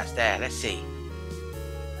there. That's there. Let's see.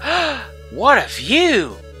 What a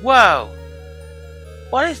view! Whoa!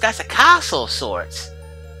 What is that? That's a castle of sorts.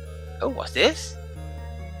 Oh, what's this?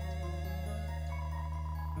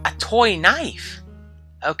 A toy knife.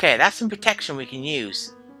 Okay, that's some protection we can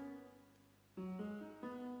use.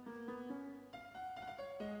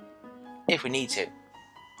 If we need to.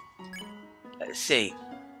 Let's see.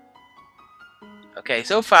 Okay,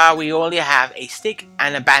 so far we only have a stick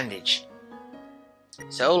and a bandage.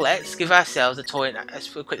 So let's give ourselves a toy.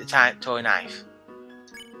 Let's equip the toy knife.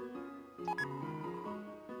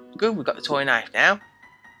 Good, we've got the toy knife now.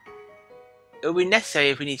 It will be necessary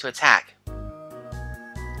if we need to attack.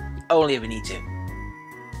 Only if we need to.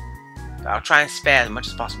 But I'll try and spare as much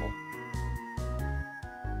as possible.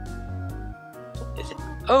 Is it?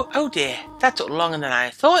 Oh dear, that took longer than I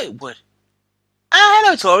thought it would. Ah,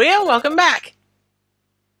 hello Toria, welcome back.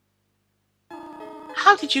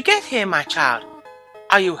 How did you get here, my child?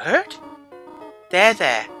 Are you hurt?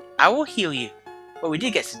 There, I will heal you. Well, we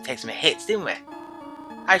did take some hits, didn't we?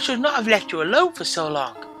 I should not have left you alone for so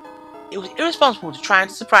long. It was irresponsible to try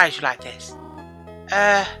and surprise you like this.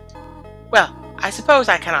 Well, I suppose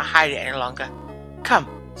I cannot hide it any longer. Come,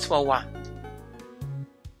 small one.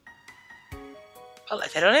 Well,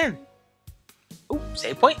 let's head on in. Oh,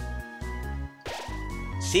 save point.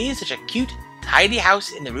 Seeing such a cute, tidy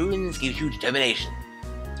house in the ruins gives you determination.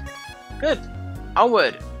 Good.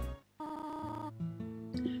 Onward.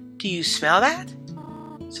 Do you smell that?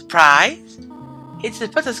 Surprise? It's the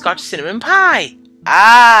butterscotch cinnamon pie.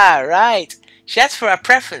 Ah, right. She asked for a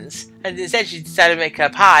preference, and instead she decided to make a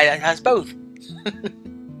pie that has both.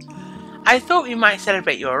 I thought we might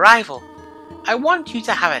celebrate your arrival. I want you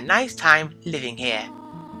to have a nice time living here,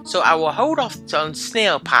 so I will hold off on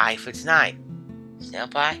snail pie for tonight. Snail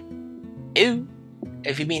pie? Ew.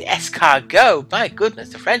 If you mean escargot, my goodness,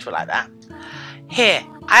 the French were like that. Here,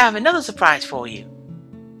 I have another surprise for you.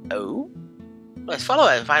 Oh? Let's follow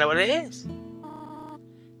it and find out what it is.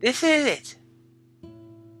 This is it.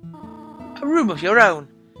 A room of your own.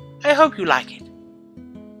 I hope you like it.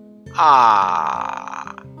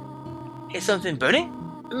 Ah. Is something burning?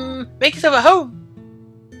 Make yourself at home.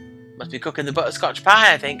 Must be cooking the butterscotch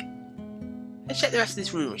pie, I think. Let's check the rest of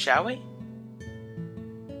this room, shall we?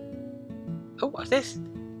 Oh, what's this?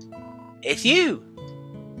 It's you!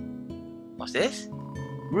 What's this?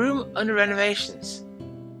 Room under renovations.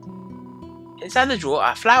 Inside the drawer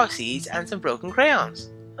are flower seeds and some broken crayons.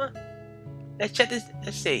 Huh. Let's check this.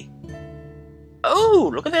 Let's see.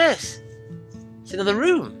 Oh, look at this. It's another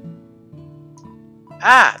room.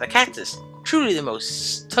 Ah, the cactus. Truly the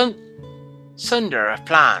most sunder of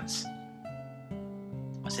plants.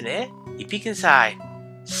 What's in here? You peek inside.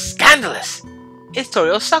 Scandalous! It's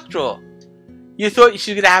Toriel's sock drawer. You thought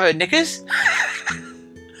she was going to have her knickers?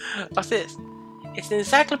 What's this? It's an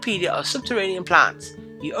encyclopedia of subterranean plants.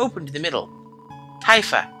 You open to the middle.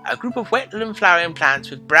 Typha, a group of wetland flowering plants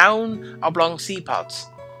with brown oblong seed pods,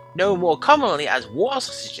 known more commonly as water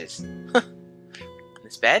sausages.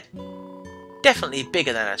 This bed? Definitely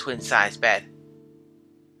bigger than a twin-sized bed.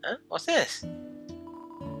 Huh? What's this?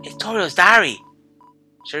 It's Toriel's diary.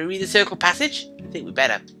 Shall we read the circle passage? I think we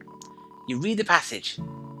better. You read the passage.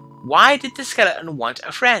 Why did the skeleton want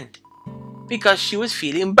a friend? Because she was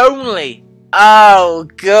feeling lonely. Oh,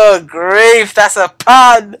 good grief, that's a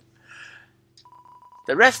pun!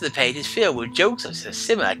 The rest of the page is filled with jokes of a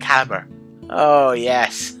similar caliber. Oh,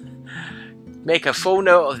 yes. Make a full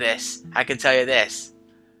note of this, I can tell you this.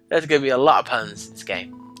 There's going to be a lot of puns in this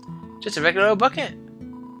game. Just a regular old bucket.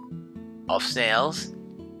 Of snails.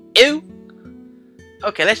 Ew!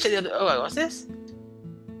 Okay, let's check the other... Oh, what's this?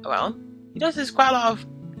 Oh, well, you notice there's quite a lot of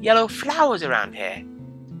yellow flowers around here.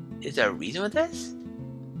 Is there a reason with this?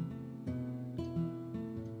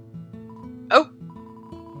 Oh!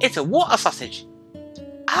 It's a water sausage!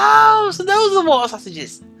 Oh, so those are water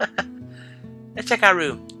sausages! Let's check our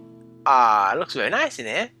room. Ah, it looks very nice in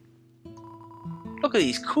here. Look at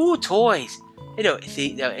these cool toys. They don't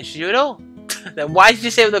interest you at all. Then why did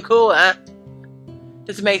you say they're cool, huh?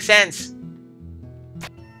 Doesn't make sense.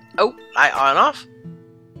 Oh, light on and off.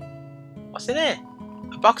 What's in there?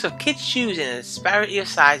 A box of kids' shoes in a disparity of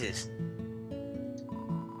sizes.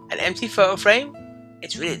 An empty photo frame?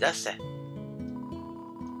 It's really dusty.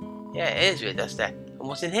 Yeah, it is really dusty. And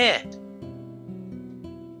what's in here?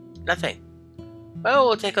 Nothing. Well,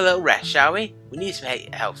 we'll take a little rest, shall we? We need some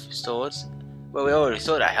health restored. Well, we already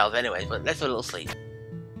restored our health anyways, but let's have a little sleep.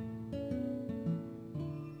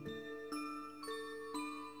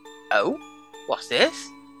 Oh? What's this?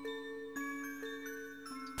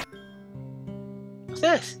 What's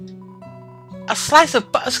this? A slice of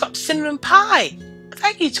butterscotch cinnamon pie!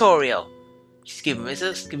 Thank you, Toriel. She's giving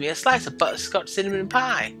me a slice of butterscotch cinnamon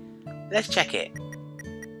pie. Let's check it.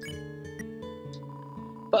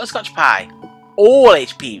 Butterscotch pie. All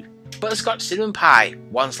HP. Butterscotch cinnamon pie.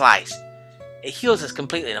 1 slice. It heals us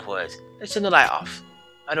completely, in other words. Let's turn the light off.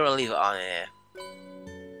 I don't want to leave it on in here.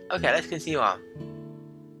 Okay, let's continue on.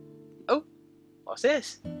 Oh, what's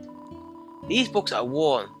this? These books are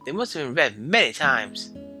worn. They must have been read many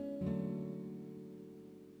times.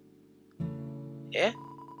 Yeah?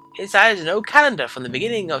 Inside is an old calendar from the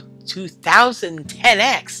beginning of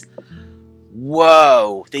 2010X.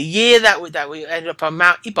 Whoa! The year that we ended up on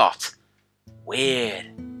Mount Ebot. Weird.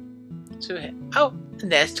 So, oh,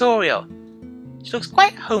 and there's Toriel. She looks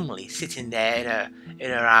quite homely, sitting there in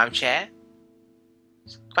her armchair.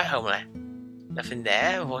 Quite homely. Nothing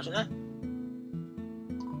there, unfortunately.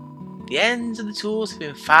 The ends of the tools have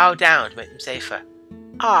been filed down to make them safer.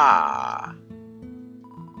 Ah.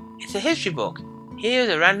 It's a history book. Here's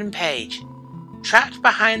a random page. Trapped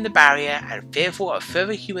behind the barrier and fearful of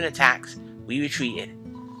further human attacks, we retreated.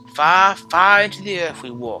 Far, far into the earth we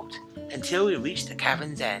walked, until we reached the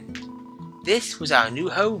cavern's end. This was our new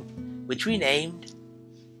home, which we named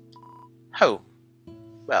Home.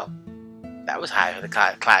 Well, that was high for the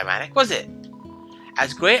climatic, was it?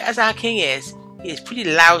 As great as our king is, he is pretty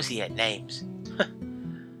lousy at names.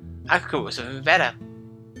 I could come up with something better.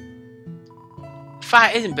 The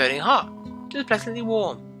fire isn't burning hot, just pleasantly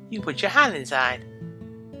warm. You can put your hand inside.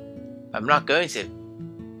 I'm not going to,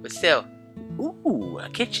 but still. Ooh, a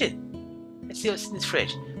kitchen. Let's see what's in this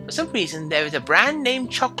fridge. For some reason, there is a brand name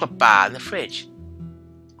chocolate bar in the fridge.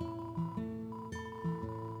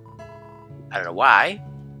 I don't know why.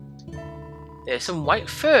 There's some white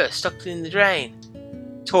fur stuck in the drain.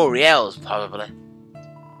 Toriel's, probably.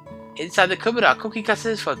 Inside the cupboard are cookie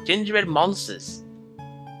cutters for gingerbread monsters.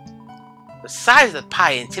 The size of the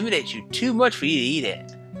pie intimidates you too much for you to eat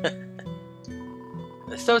it.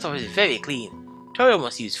 The stovetop is very clean. Toriel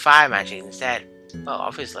must use fire magic instead. Well,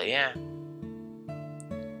 obviously, yeah.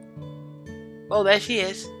 Well, there she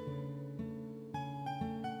is.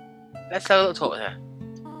 Let's have a little talk with her.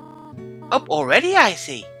 Up already, I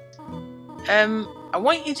see. I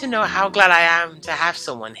want you to know how glad I am to have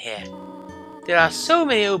someone here. There are so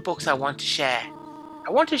many old books I want to share.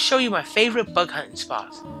 I want to show you my favourite bug hunting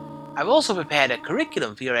spot. I've also prepared a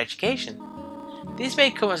curriculum for your education. This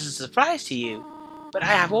may come as a surprise to you, but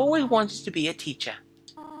I have always wanted to be a teacher.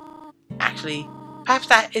 Actually, perhaps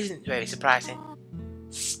that isn't very surprising.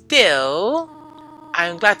 Still, I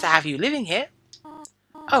am glad to have you living here.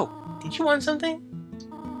 Oh, did you want something?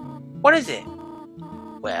 What is it?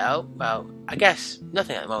 Well, I guess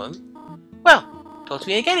nothing at the moment. Well, talk to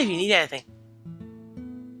me again if you need anything.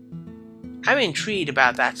 I'm intrigued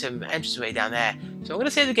about that entranceway down there, so I'm going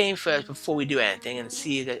to save the game first before we do anything and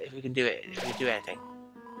see if we can do it. If we can do anything.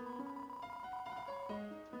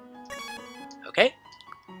 Okay,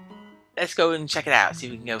 let's go and check it out. See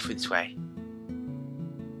if we can go through this way.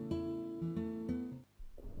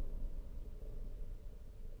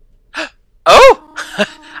 Oh,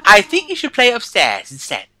 I think you should play upstairs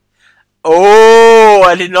instead. Oh,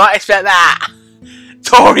 I did not expect that.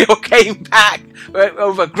 Toriel came back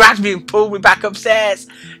over, grabbed me and pulled me back upstairs.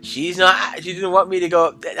 She didn't want me to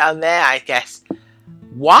go down there, I guess.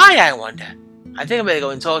 Why, I wonder? I think I better go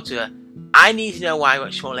and talk to her. I need to know why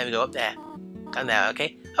she won't let me go up there. Down there,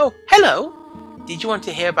 okay? Oh, hello. Did you want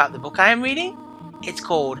to hear about the book I am reading? It's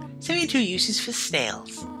called 72 Uses for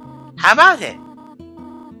Snails. How about it?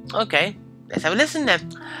 Okay, let's have a listen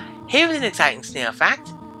then. Here is an exciting snail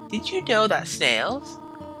fact. Did you know that snails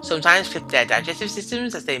sometimes flip their digestive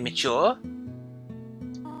systems as they mature?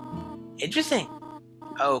 Interesting.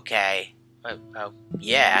 Okay. Well,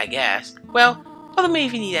 yeah, I guess. Well, bother me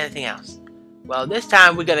if you need anything else. Well, this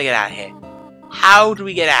time we're gonna get out of here. How do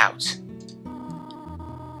we get out?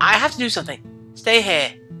 I have to do something. Stay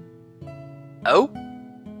here. Oh?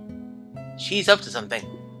 She's up to something.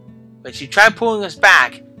 When she tried pulling us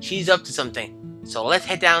back, she's up to something. So let's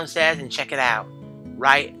head downstairs and check it out.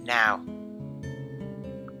 Right now.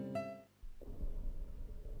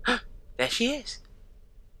 There she is.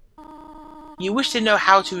 You wish to know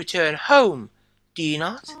how to return home, do you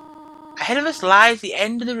not? Ahead of us lies the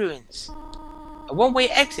end of the ruins. A one-way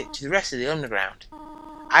exit to the rest of the underground.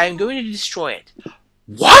 I am going to destroy it.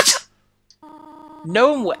 What?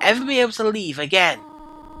 No one will ever be able to leave again.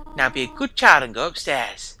 Now be a good child and go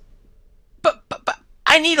upstairs. But,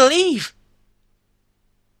 I need to leave.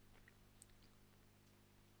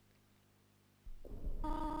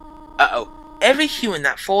 Uh-oh. Every human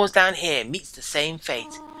that falls down here meets the same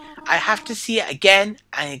fate. I have to see it again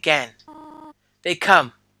and again. They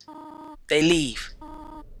come. They leave.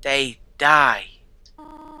 They die.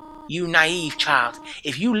 You naive child.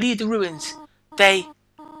 If you leave the ruins,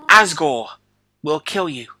 Asgore, will kill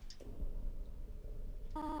you.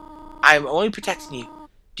 I am only protecting you.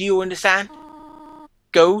 Do you understand?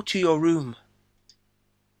 Go to your room.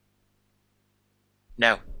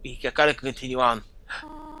 No, we gotta continue on.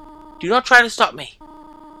 Do not try to stop me.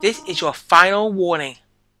 This is your final warning.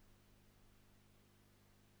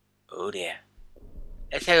 Oh dear.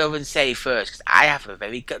 Let's head over and save first, because I have a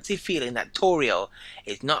very gutsy feeling that Toriel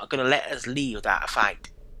is not going to let us leave without a fight.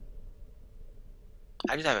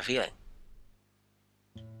 I just have a feeling.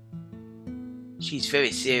 She's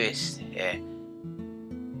very serious here.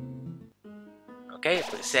 Okay,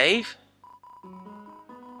 put save.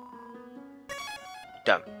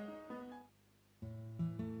 Done.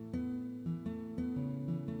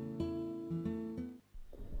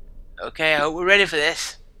 Okay, I hope we're ready for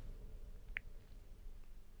this.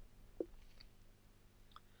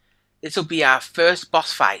 This will be our first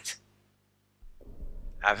boss fight.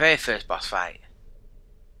 Our very first boss fight.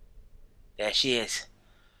 There she is.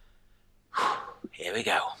 Here we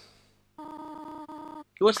go.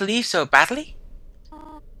 You want to leave so badly?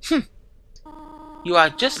 You are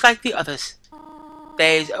just like the others.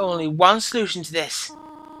 There is only one solution to this.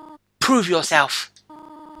 Prove yourself.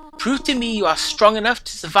 Prove to me you are strong enough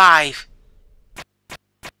to survive.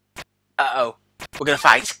 Uh-oh. We're gonna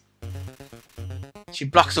fight. She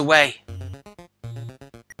blocks away.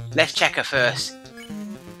 Let's check her first.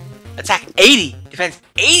 Attack 80! Defense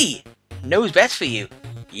 80! Knows best for you.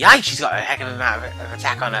 Yikes, she's got a heck of an amount of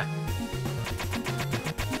attack on her.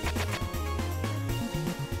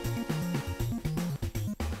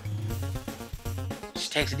 She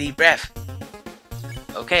takes a deep breath.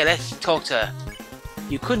 Okay, let's talk to her.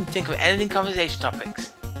 You couldn't think of anything conversation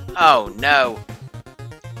topics. Oh no.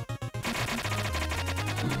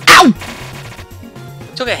 Ow!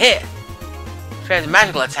 Took a hit. She has a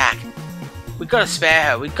magical attack. We gotta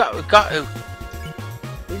spare her. We got to.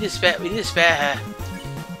 We need to spare her.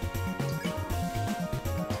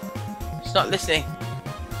 She's not listening.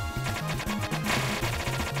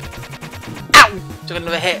 Ow! Took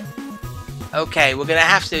another hit. Okay, we're gonna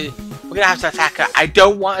have to attack her. I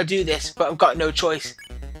don't want to do this, but I've got no choice.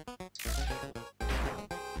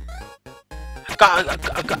 I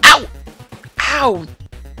got. Ow! Ow!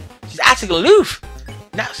 She's acting aloof.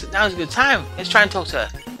 Now's a good time. Let's try and talk to her.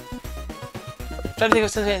 Try to think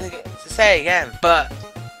of something to say again, but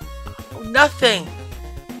nothing.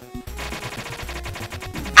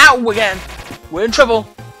 Ow! Again. We're in trouble.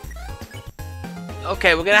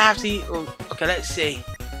 Okay, we're gonna have to. Okay, let's see.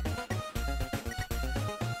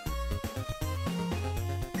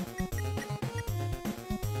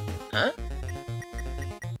 Huh?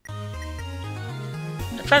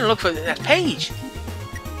 I'm trying to look for the next page.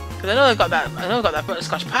 Because I know I've got that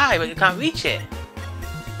butterscotch pie, but you can't reach it.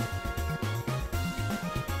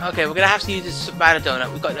 Okay, we're gonna have to use this spider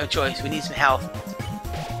donut. We've got no choice. We need some health.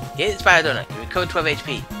 Here's the spider donut. You recover 12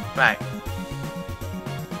 HP. Right.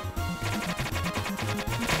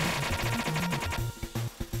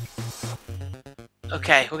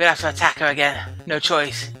 Okay, we're gonna have to attack her again. No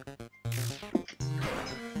choice.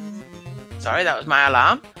 Sorry, that was my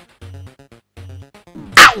alarm.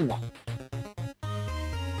 Ow!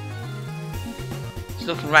 She's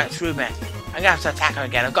looking right through me. I'm gonna have to attack her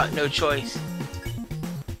again. I've got no choice.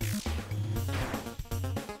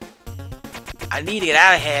 I need to get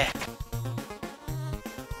out of here.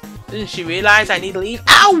 Doesn't she realise I need to leave?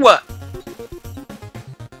 Ow!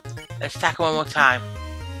 Let's attack her one more time.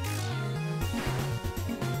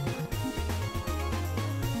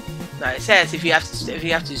 Now it says if you have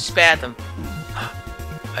to spare them.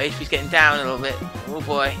 My HP's getting down a little bit. Oh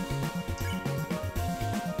boy.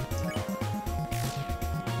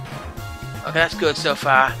 Okay, that's good so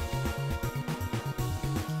far.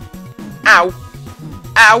 Ow!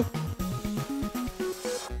 Ow!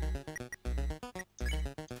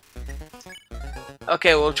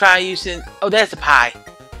 Okay, we'll try using... Oh, there's the pie.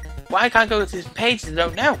 Why can't I go to different pages? I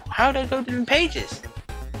don't know. How do I go to different pages?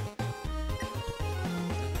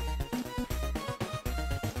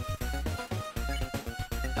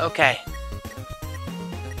 Okay.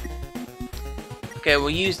 Okay, we'll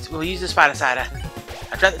use the spider cider.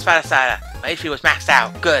 I drank the spider cider. My HP was maxed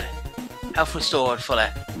out. Good. Health restored fully.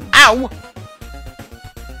 Ow!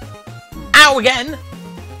 Ow again!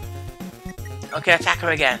 Okay, attack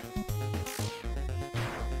her again.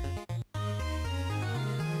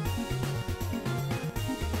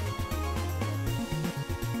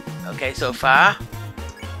 Okay, so far.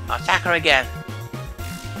 I'll attack her again.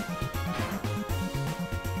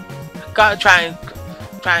 I've got to try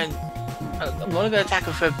and. I'm only going to attack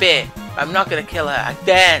her for a bit, but I'm not going to kill her. I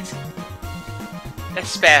daren't. Let's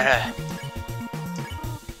spare her.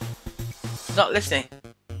 She's not listening.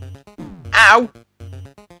 Ow!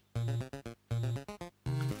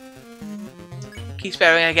 Keep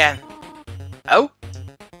sparing again. Oh?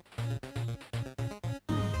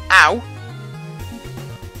 Ow!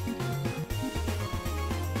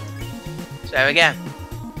 Spare again.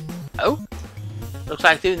 Oh? Looks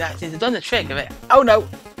like doing that seems to have done the trick of it. Oh no!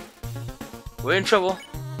 We're in trouble.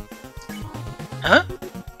 Huh?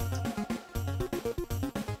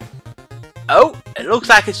 Oh! It looks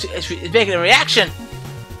like it's making a reaction!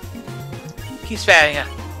 Keep sparing her.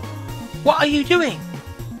 What are you doing?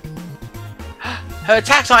 Her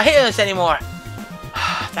attack's not hitting us anymore!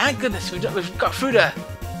 Thank goodness we've got through to her.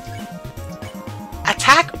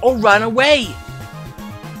 Attack or run away!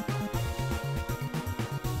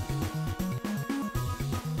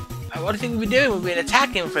 What do you think we've been doing? We've been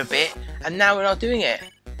attacking for a bit, and now we're not doing it.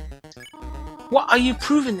 What are you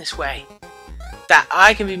proving this way? That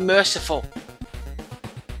I can be merciful.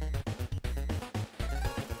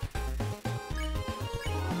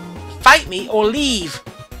 Fight me or leave.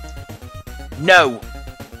 No.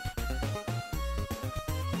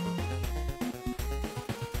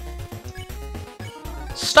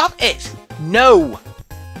 Stop it! No!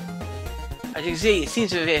 As you can see, it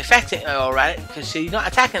seems to be affecting her alright, because she's not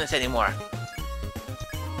attacking us anymore.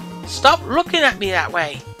 Stop looking at me that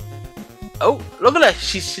way! Oh, look at her!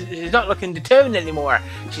 She's not looking determined anymore.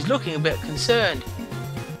 She's looking a bit concerned.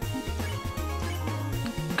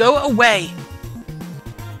 Go away!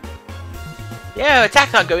 Yeah, her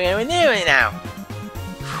attack's not going anywhere near me now.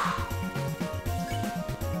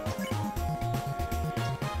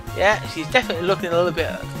 Yeah, she's definitely looking a little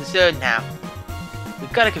bit concerned now.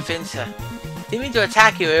 We've got to convince her. Didn't mean to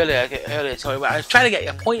attack you earlier, Toby, but I was trying to get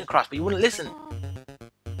your point across, but you wouldn't listen.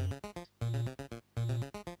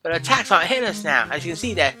 But her attacks aren't hitting us now. As you can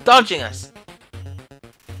see, they're dodging us.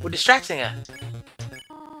 We're distracting her.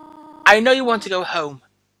 I know you want to go home,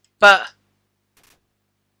 but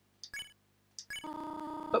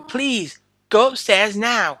please, go upstairs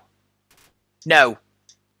now. No.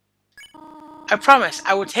 I promise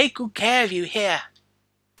I will take good care of you here.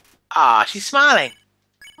 Ah, she's smiling.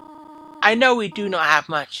 I know we do not have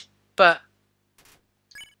much, but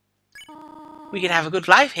we can have a good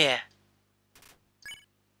life here.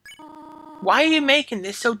 Why are you making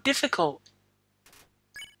this so difficult?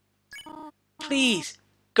 Please,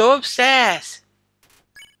 go upstairs.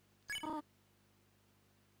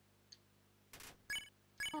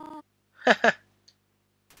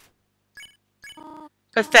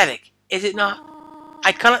 Pathetic, is it not?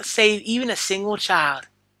 I cannot save even a single child.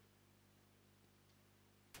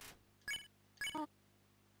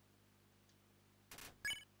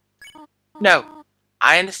 No,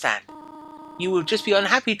 I understand. You will just be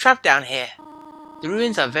unhappy trapped down here. The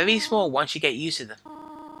ruins are very small once you get used to them.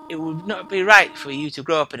 It would not be right for you to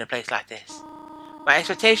grow up in a place like this. My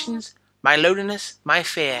expectations, my loneliness, my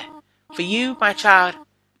fear. For you, my child,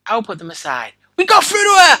 I will put them aside. We got through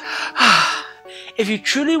to her! If you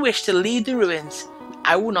truly wish to leave the ruins,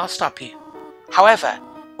 I will not stop you. However,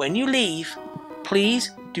 when you leave,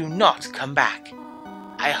 please do not come back.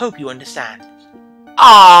 I hope you understand.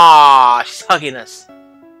 Ah, she's hugging us.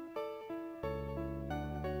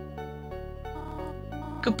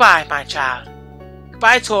 Goodbye, my child.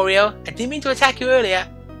 Goodbye, Torio. I didn't mean to attack you earlier.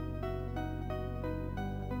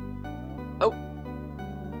 Oh,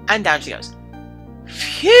 and down she goes.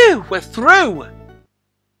 Phew, we're through.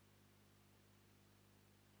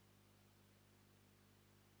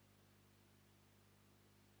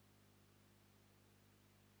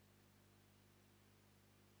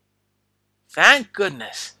 Thank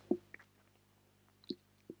goodness.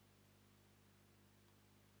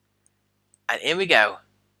 And here we go.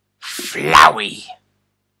 Flowey.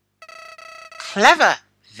 Clever.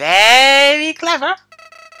 Very clever.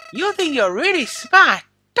 You think you're really smart,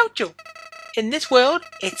 don't you? In this world,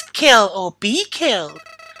 it's kill or be killed.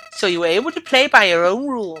 So you were able to play by your own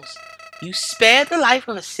rules. You spared the life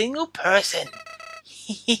of a single person.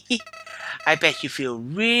 I bet you feel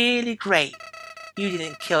really great. You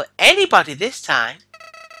didn't kill anybody this time.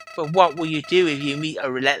 But what will you do if you meet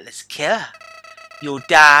a relentless killer? You'll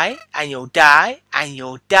die, and you'll die, and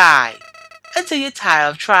you'll die. Until you're tired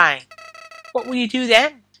of trying. What will you do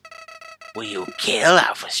then? Will you kill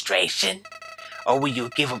out of frustration? Or will you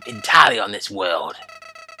give up entirely on this world?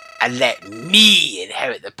 And let me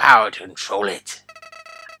inherit the power to control it?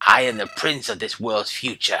 I am the prince of this world's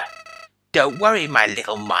future. Don't worry, my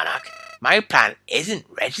little monarch. My plan isn't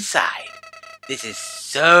regicide. This is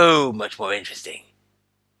so much more interesting.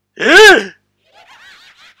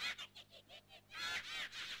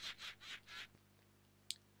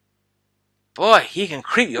 Boy, he can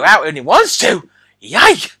creep you out when he wants to.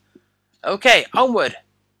 Yike! Okay, onward.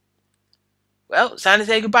 Well, it's time to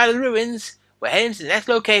say goodbye to the ruins. We're heading to the next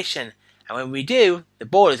location. And when we do, the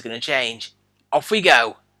border's going to change. Off we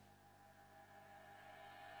go.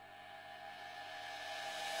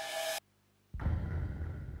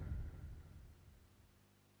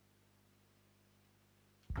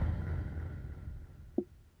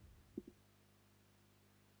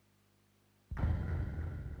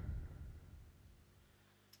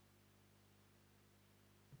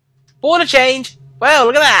 Border change! Well,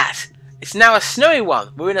 look at that! It's now a snowy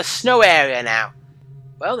one. We're in a snow area now.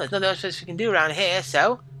 Well, there's nothing else we can do around here,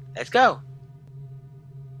 so let's go.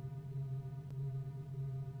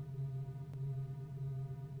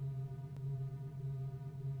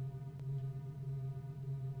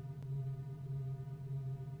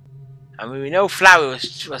 I mean, we know Flower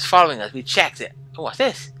was following us. We checked it. Oh, what's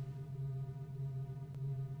this?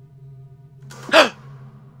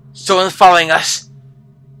 Someone's following us.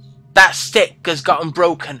 That stick has gotten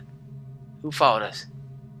broken. Who followed us?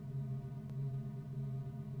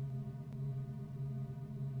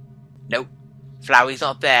 Nope. Flowey's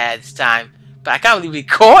not there this time. But I can't believe we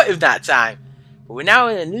caught him that time. but we're now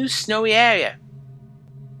in a new snowy area.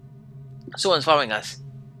 Someone's following us.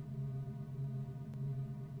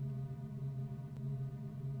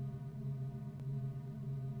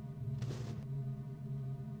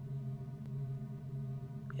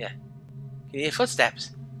 Yeah. Can you hear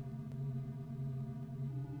footsteps?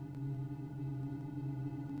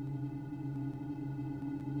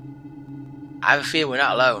 I have a feeling we're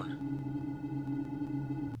not alone.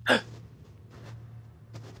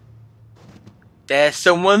 There's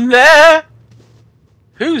someone there!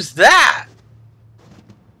 Who's that?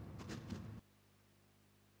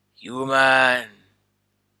 Human.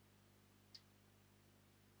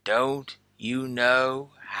 Don't you know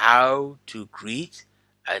how to greet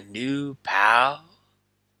a new pal?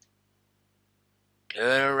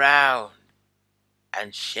 Turn around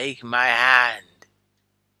and shake my hand.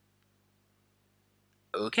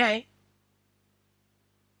 Okay.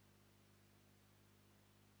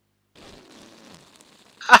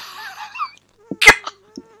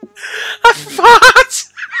 A fart!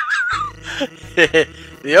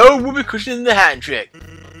 The old whoopee cushion in the hand trick.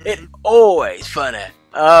 It's always funny.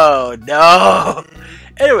 Oh no.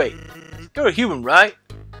 Anyway, you're a human, right?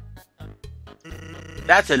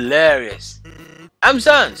 That's hilarious. I'm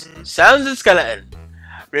Sans and Skeleton.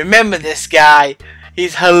 Remember this guy.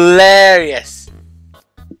 He's hilarious.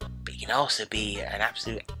 But he can also be an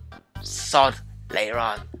absolute sod later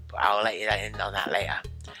on. But I'll let you in on that later.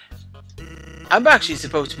 I'm actually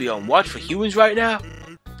supposed to be on watch for humans right now.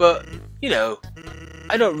 But, you know,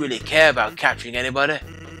 I don't really care about capturing anybody.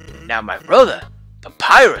 Now my brother,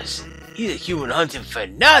 Papyrus, he's a human hunting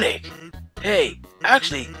fanatic. Hey,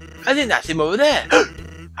 actually, I think that's him over there. I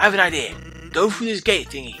have an idea. Go through this gate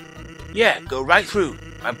thingy. Yeah, go right through.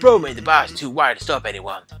 My bro made the bars too wide to stop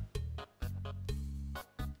anyone.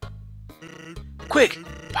 Quick,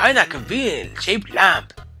 find that convenient shaped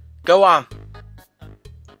lamp. Go on.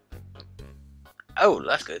 Oh,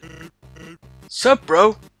 that's good. Sup,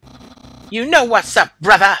 bro? You know what's up,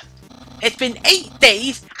 brother. It's been 8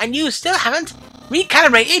 days and you still haven't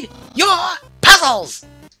recalibrated your puzzles.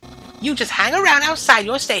 You just hang around outside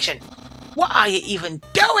your station. What are you even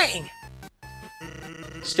doing?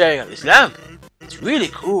 Staring at this lamp. It's really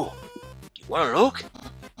cool. Do you want to look?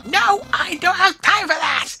 No, I don't have time for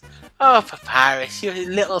that. Oh, Papyrus, you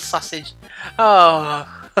little sausage.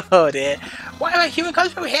 Oh, oh dear. Whatever human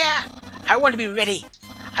comes from here, I want to be ready.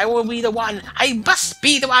 I will be the one. I must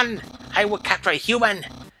be the one. I will capture a human.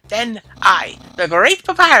 Then I, the great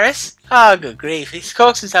Papyrus, oh good grief, he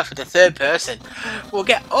calls himself in the third person, will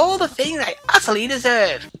get all the things I utterly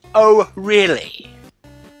deserve. Oh really?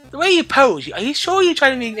 The way you pose, are you sure you're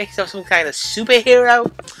trying to make yourself some kind of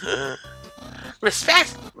superhero?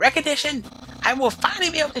 Respect, recognition, I will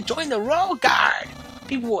finally be able to join the Royal Guard.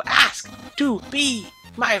 People will ask to be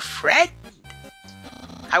my friend.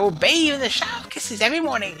 I will bathe you in the shower of kisses every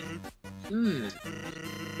morning.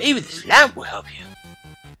 Maybe this lamp will help you.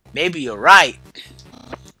 Maybe you're right.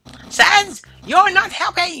 Sans, you're not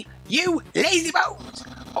helping, you lazy bones.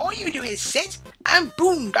 All you do is sit and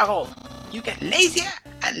boondoggle. You get lazier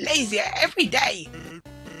and lazier every day.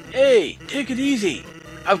 Hey, take it easy.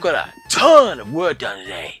 I've got a ton of work done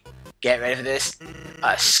today. Get ready for this.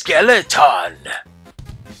 A skeleton.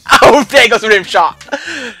 Oh, there goes the rim shot.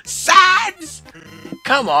 Sans!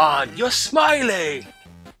 Come on, you're smiling.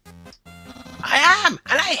 I am,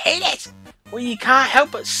 and I hate it. Well, you can't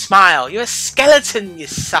help but smile. You're a skeleton, you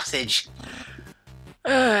sausage.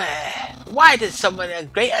 Why does someone as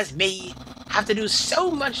great as me have to do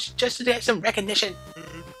so much just to get some recognition?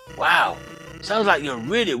 Wow, sounds like you're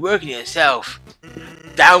really working yourself.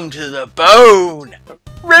 Down to the bone.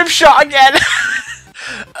 Rib shot again.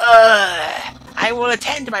 I will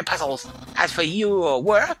attend to my puzzles. As for your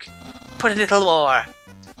work, put a little more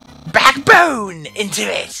backbone into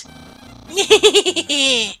it.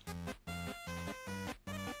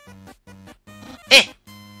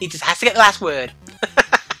 He just has to get the last word.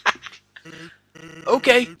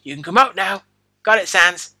 Okay, you can come out now. Got it,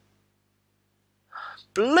 Sans.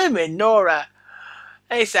 Blimmin' Nora.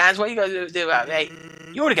 Hey, Sans, what you gonna do about me?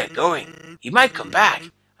 You ought to get going. He might come back,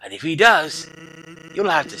 and if he does, you'll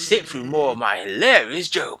have to sit through more of my hilarious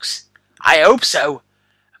jokes. I hope so.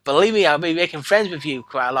 Believe me, I'll be making friends with you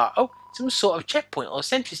quite a lot. Oh, some sort of checkpoint or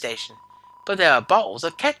sentry station. But there are bottles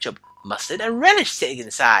of ketchup, mustard, and relish sitting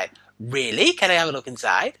inside. Really? Can I have a look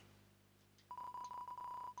inside?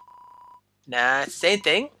 Nah, it's the same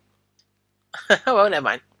thing. Oh, well, never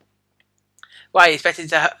mind. Why, are you expecting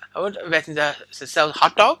to... I wasn't expecting to sell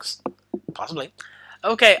hot dogs? Possibly.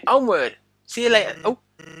 Okay, onward. See you later. Oh,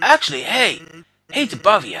 actually, hey. Hate to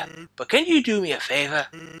bother you, but can you do me a favor?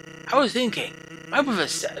 I was thinking, My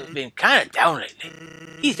brother's been kind of down lately.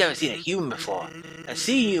 He's never seen a human before, and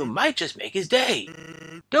seeing you might just make his day.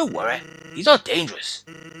 Don't worry, he's not dangerous,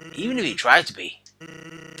 even if he tries to be.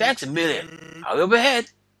 Thanks a million. I'll go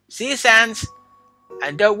ahead. See you, Sans.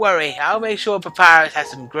 And don't worry, I'll make sure Papyrus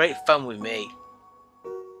has some great fun with me.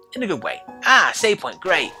 In a good way. Ah, save point,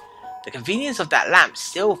 great. The convenience of that lamp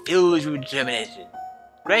still fills you with determination.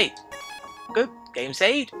 Great. Good, game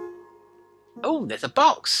saved. Oh, there's a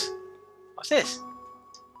box. What's this?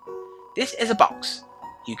 This is a box.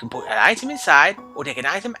 You can put an item inside or take an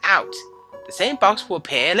item out. The same box will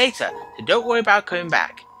appear later, so don't worry about coming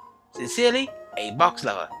back. Sincerely, a box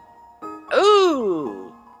lover.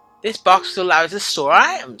 Ooh! This box will allow us to store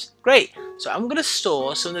items. Great. So I'm going to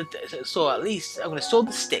store some of the, I'm going to store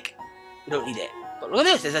the stick. We don't need it. But look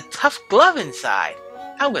at this, there's a tough glove inside.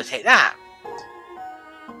 I'm going to take that.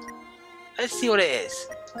 Let's see what it is.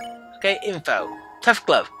 Okay, info. Tough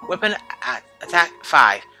glove. Weapon attack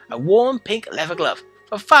 5. A warm pink leather glove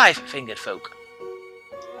for 5-fingered folk.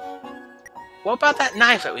 What about that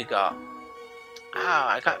knife that we got? Oh,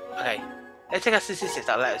 I got... Okay. Let's take our statistics,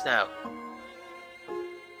 that'll let us know.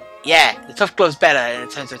 Yeah, the tough glove's better in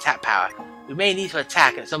terms of attack power. We may need to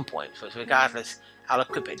attack at some point, so regardless, I'll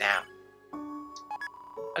equip it now.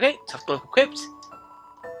 Okay, tough glove equipped.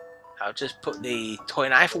 I'll just put the toy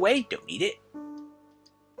knife away, don't need it.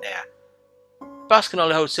 There. Boss can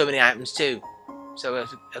only hold so many items too. So,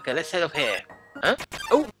 okay, let's head up here. Huh?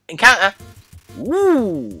 Oh, encounter!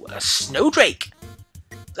 Ooh, a snowdrake!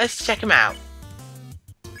 Let's check him out.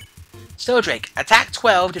 Snowdrake, attack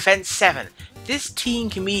 12, defense 7. This teen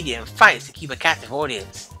comedian fights to keep a captive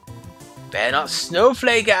audience. Better not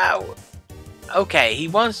snowflake out! Okay, he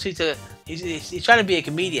wants to he's trying to be a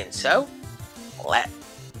comedian, so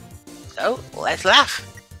let's laugh.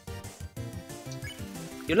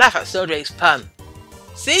 You laugh at Snowdrake's pun.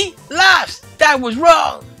 See? Laughs! That was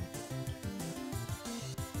wrong!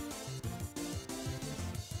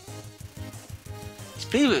 He's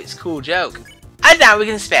pleased with his cool joke. And now we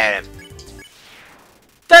can spare him.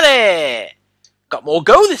 Done it! Got more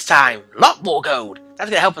gold this time! Lot more gold! That's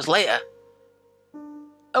gonna help us later.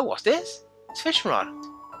 Oh, what's this? It's a fishing rod.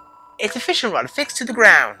 It's a fishing rod fixed to the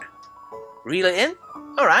ground. Reel it in?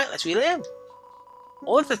 Alright, let's reel it in.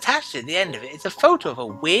 All that's attached at the end of it is a photo of a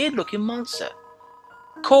weird looking monster.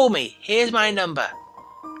 Call me, here's my number.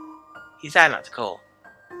 He decided not to call.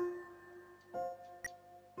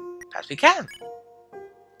 Perhaps we can.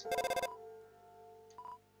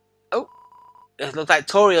 Oh, it looks like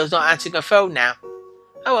Torio's not answering her phone now.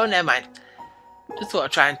 Oh well, never mind. Just thought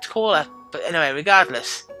I'd try and call her. But anyway,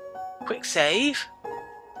 regardless. Quick save.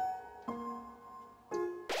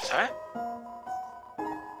 Sorry.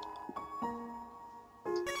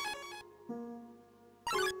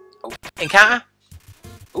 Oh, encounter.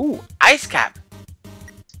 Ooh, ice cap.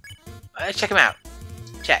 Let's check him out.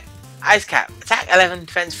 Check. Ice cap. Attack 11,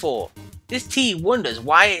 defense 4. This T wonders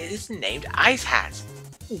why it isn't named Ice Hat.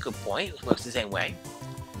 Good point. It works the same way.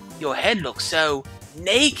 Your head looks so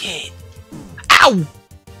naked. Ow!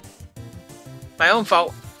 My own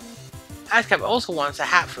fault. Ice cap also wants a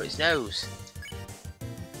hat for his nose.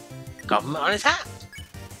 Government on his hat.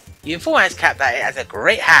 You inform Ice cap that it has a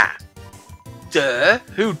great hat. Duh,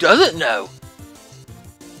 who doesn't know?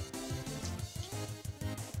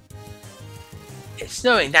 It's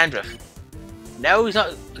snowing, dandruff. No, he's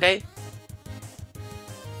not. Okay.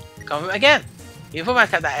 Government again. You inform Ice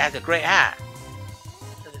cap that it has a great hat.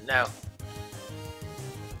 Doesn't know.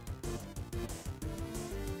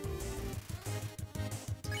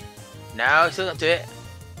 No, still not do it.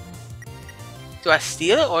 Do I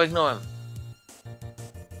steal it or ignore him?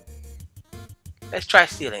 Let's try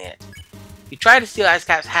stealing it. You try to steal Ice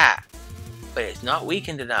Cap's hat, but it's not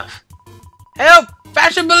weakened enough. Help!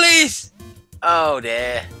 Fashion police! Oh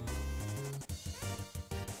dear.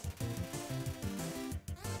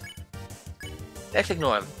 Let's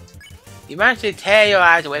ignore him. You managed to tear your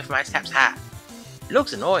eyes away from Ice Cap's hat. It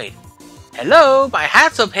looks annoyed. Hello, my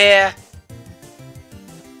hat's up here!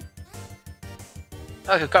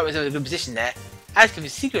 Okay, got myself in a good position there. Ice Cap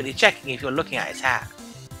is secretly checking if you're looking at his hat.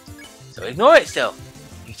 So ignore it still.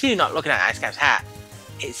 You continue not looking at Ice Cap's hat.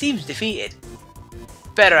 It seems defeated.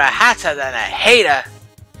 Better a hatter than a hater.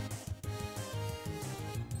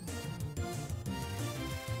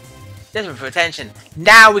 Desperate for attention.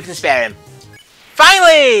 Now we can spare him.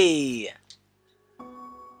 Finally!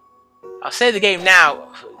 I'll save the game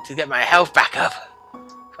now to get my health back up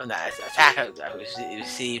from that attack I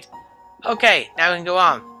received. Okay, now we can go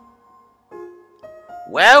on.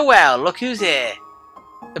 Well, well, look who's here.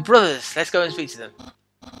 The brothers. Let's go and speak to them.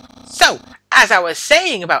 So, as I was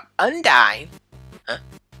saying about Undyne... Huh?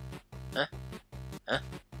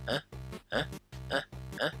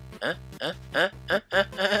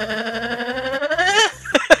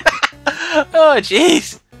 Oh,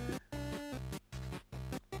 jeez.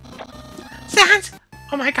 Sans!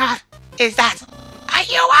 Oh my god! Is that a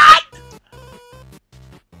human?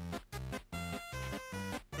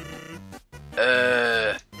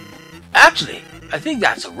 Actually, I think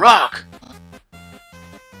that's a rock.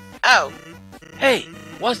 Oh. Hey,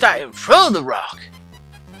 what's that in front of the rock?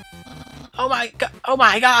 Oh my god! Oh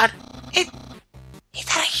my god! Is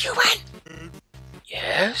that a human?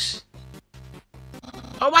 Yes.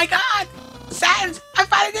 Oh my god! Sans! I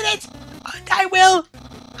finally did it! I will!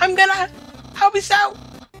 I'm gonna! I'll be so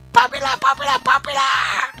popular!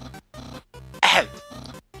 Ahem.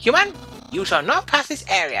 Human, you shall not pass this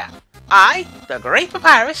area. I, the Great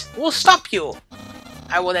Papyrus, will stop you.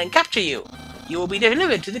 I will then capture you. You will be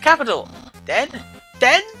delivered to the capital. Then,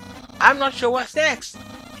 I'm not sure what's next.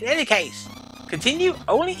 In any case, continue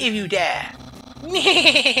only if you dare.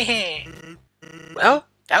 Well,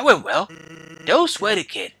 that went well. Don't sweat it,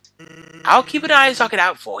 kid. I'll keep an eye socket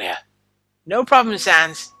out for you. No problem,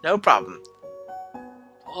 Sans. No problem.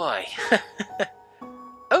 Boy.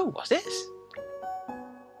 Oh, what's this?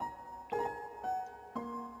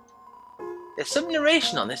 There's some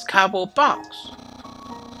narration on this cardboard box.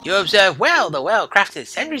 You observe well the well-crafted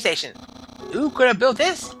sentry station. Who could have built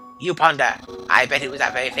this? You ponder. I bet it was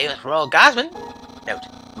that very famous royal guardsman. Note,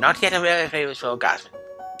 not yet a very famous royal guardsman.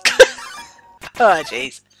 Oh,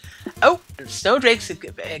 jeez. Oh, and snowdrakes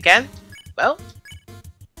again. Well,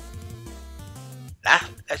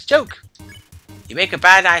 let's joke. You make a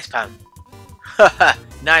bad ice pun. Haha,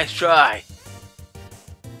 nice try.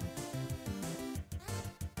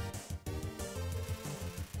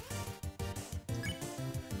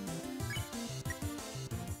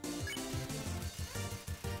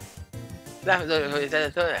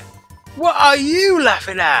 What are you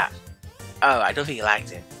laughing at? Oh, I don't think you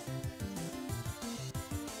liked it.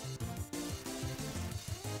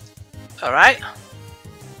 Alright.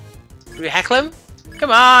 Do we heckle him?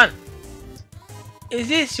 Come on! Is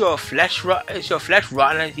this your flesh is your flesh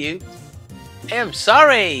rotten at you? I am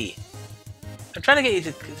sorry! I'm trying to get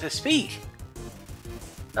you to speak.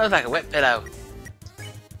 That was like a wet pillow.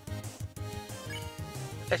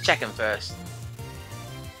 Let's check him first.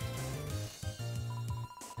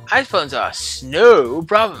 Ice puns are no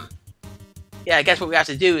problem. Yeah, I guess what we have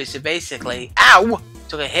to do is to basically... Ow!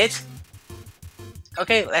 Took a hit.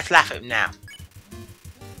 Okay, let's laugh at him now.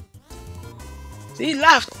 See, he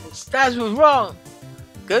laughed. That was wrong.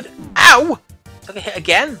 Good. Ow! Took a hit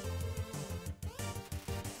again.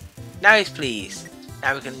 Now he's pleased.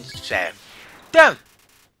 Now we can share him. Done!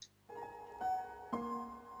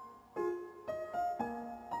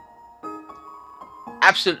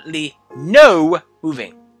 Absolutely no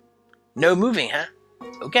moving. No moving, huh?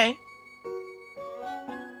 Okay.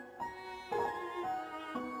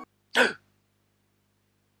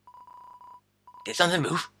 Did something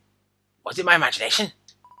move? Was it my imagination?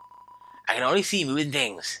 I can only see moving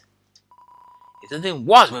things. If something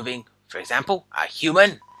was moving, for example, a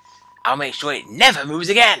human, I'll make sure it never moves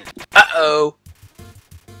again. Uh-oh.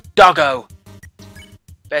 Doggo.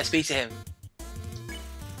 Better speak to him.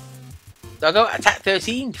 Doggo, attack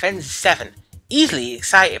 13, defense 7. Easily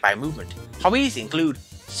excited by movement. Hobbies include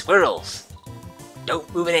squirrels.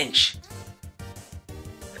 Don't move an inch.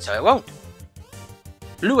 And so I won't.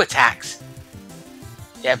 Blue attacks.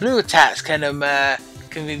 Yeah, blue attacks can be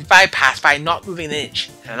bypassed by not moving an inch.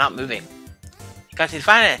 And I'm not moving. You can't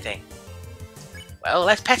find anything. Well,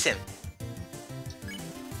 let's pet him.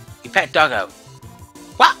 You pet Doggo.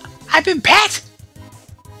 What? I've been pet?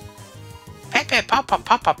 Pet, pet, pop, pop,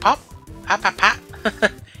 pop, pop, pop. Pop, pop, pop.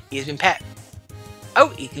 He has been pet. Oh,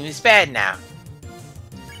 he can be spared now.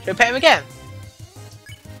 Should I pet him again?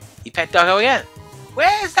 You pet Doggo again.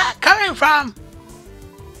 Where's that coming from?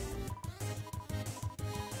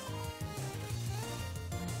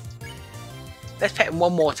 Let's pet him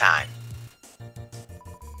one more time.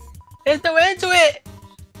 There's no end to it!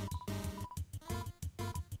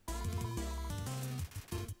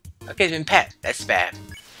 Okay, he's been pet. Let's spare him.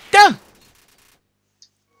 Done!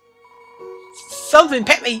 Something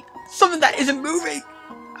pet me! Something that isn't moving!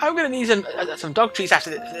 I'm gonna need some dog treats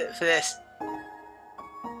after for this.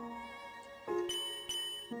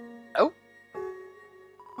 Oh?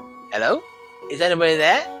 Hello? Is anybody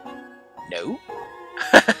there? No?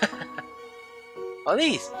 What are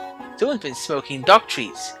these? Someone's been smoking dog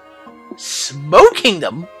treats. Smoking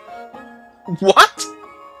them? What?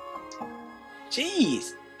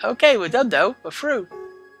 Jeez. Okay, we're done though. We're through.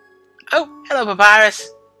 Oh, hello Papyrus.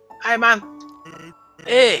 Hi man.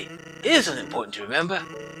 Hey, here's something important to remember.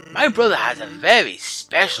 My brother has a very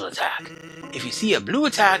special attack. If you see a blue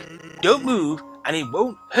attack, don't move and it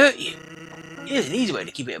won't hurt you. Here's an easy way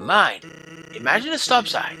to keep it in mind. Imagine a stop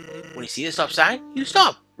sign. When you see a stop sign, you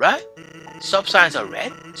stop, right? Stop signs are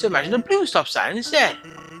red, so imagine a blue stop sign instead.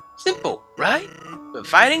 Simple, right? When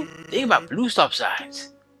fighting, think about blue stop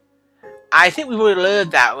signs. I think we've already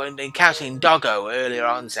learned that when encountering Doggo earlier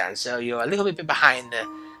on, San, so you're a little bit behind the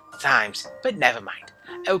times, but never mind.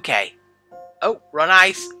 Okay. Oh, we're on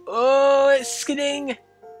ice. Oh, it's skidding.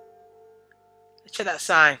 Let's check that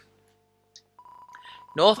sign.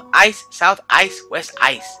 North ice, south ice, west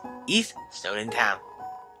ice, east stone in town.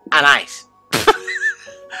 And ice.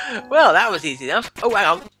 Well, that was easy enough. Oh, hang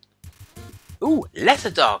on. Ooh, lesser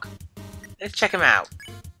dog. Let's check him out.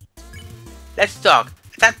 Lesser dog.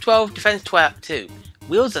 Attack 12, defense 2.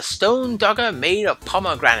 Wields a stone dagger made of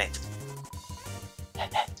pomegranate.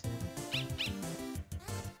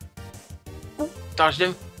 Ooh, dodged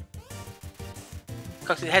him.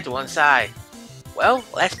 Cocks his head to one side. Well,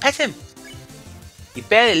 let's pet him. You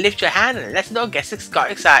barely lift your hand and the lesser dog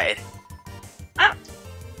got excited. Ah.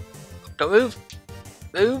 Don't move.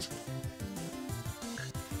 Move.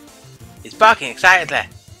 He's barking excitedly.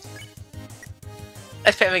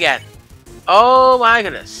 Let's pet him again. Oh my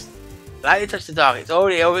goodness. Lightly touch the dog. It's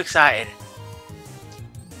already overexcited.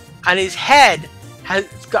 And his head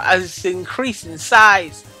has increased in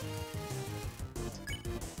size.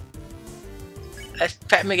 Let's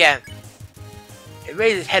pet him again. It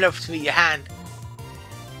raises his head up to meet your hand.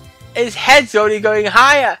 His head's only going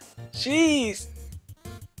higher. Jeez.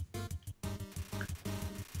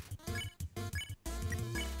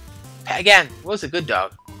 Pet again. What's a good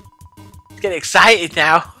dog? He's getting excited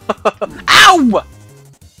now. Ow!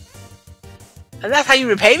 And that's how you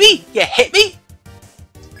repay me? You hit me?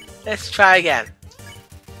 Let's try again.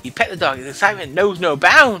 You pet the dog. His excitement knows no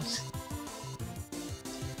bounds.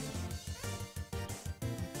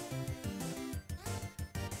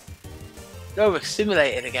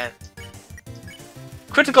 Overstimulated again.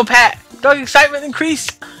 Critical pet! Dog excitement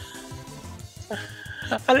increased!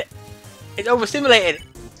 And it's overstimulated.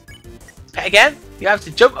 Pet again? You have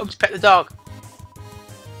to jump up to pet the dog.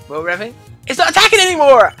 More revving. It's not attacking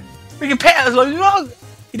anymore! We can pet it as long as we want!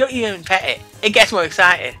 You don't even pet it. It gets more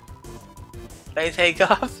excited. Let it take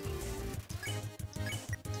off.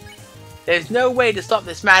 There's no way to stop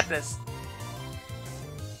this madness.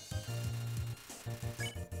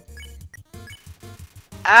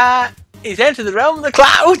 He's entered the realm of the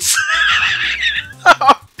clouds!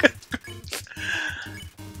 Oh, good grief.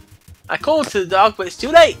 I called to the dog, but it's too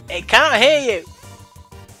late. It can't hear you.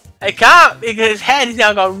 It can't, because his head is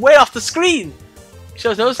now gone way off the screen. It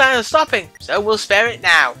shows no sign of stopping, so we'll spare it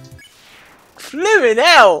now. Flippin'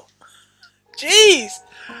 hell! Jeez!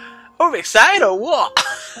 Overexcited or what?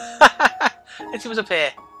 Let's see what's up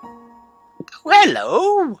here. Oh,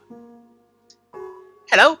 hello!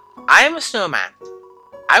 Hello, I am a snowman.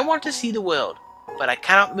 I want to see the world, but I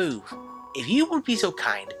cannot move. If you would be so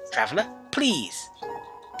kind, traveler, please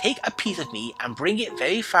take a piece of me and bring it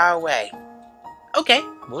very far away. Okay,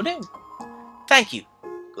 will do. Thank you.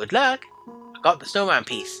 Good luck. I got the snowman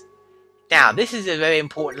piece. Now, this is a very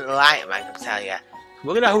important little item, I can tell you.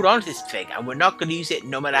 We're going to hold on to this thing, and we're not going to use it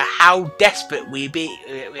no matter how desperate we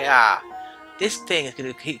are. This thing is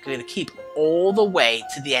going to keep all the way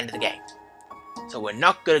to the end of the game. So we're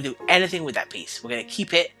not going to do anything with that piece. We're going to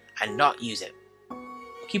keep it and not use it.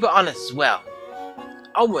 We'll keep it on us as well.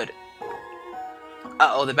 Onward.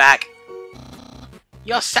 Uh-oh, they're back.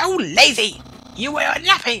 You're so lazy. You were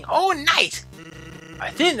napping all night. I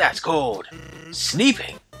think that's called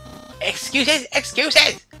sleeping. Excuses,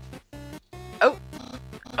 excuses. Oh.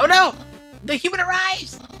 Oh no. The human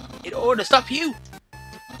arrives. In order to stop you.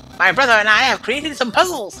 My brother and I have created some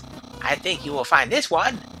puzzles. I think you will find this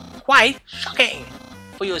one quite shocking.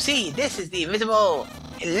 For you'll see, this is the invisible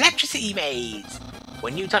electricity maze.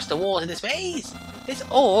 When you touch the walls in this maze, this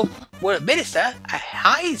orb will administer a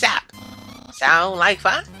high zap. Sound like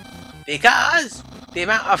fun? Because the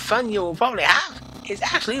amount of fun you will probably have is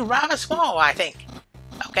actually rather small, I think.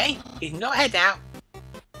 Okay, you can go ahead now.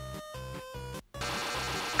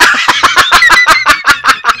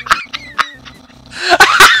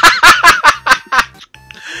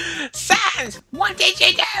 Sans, what did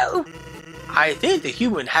you do? I think the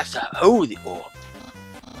human has to hold the orb.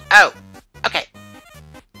 Oh, okay.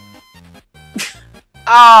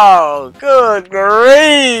 Oh, good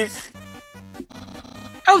grief!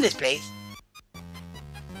 Hold this, please.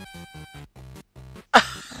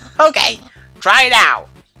 Okay, try it out.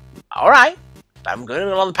 Alright, but I'm going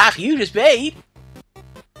along the path you just made.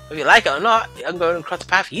 If you like it or not, I'm going across the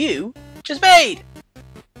path you just made.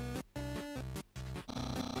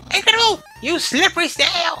 You slippery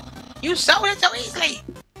snail! You sold it so easily!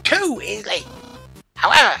 Too easily!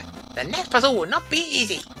 However, the next puzzle will not be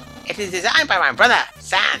easy. It is designed by my brother,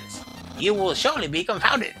 Sans. You will surely be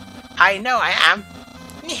confounded. I know I am.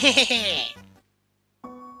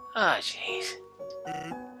 Oh, jeez.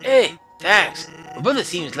 Hey, thanks. My brother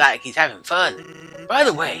seems like he's having fun. By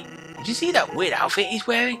the way, did you see that weird outfit he's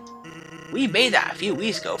wearing? We made that a few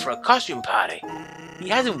weeks ago for a costume party. He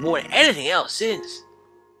hasn't worn anything else since.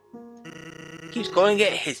 He keeps calling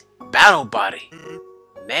it his battle body.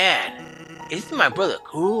 Man, isn't my brother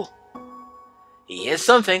cool? He is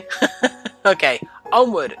something. Okay,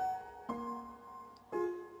 onward.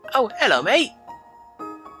 Oh, hello, mate.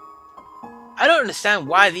 I don't understand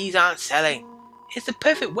why these aren't selling. It's the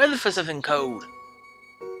perfect weather for something cold.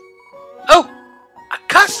 Oh, a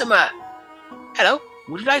customer. Hello,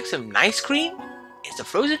 would you like some nice cream? It's a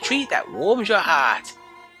frozen treat that warms your heart.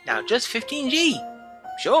 Now just 15G.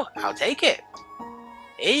 Sure, I'll take it.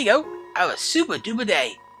 Here you go. Have a super duper day.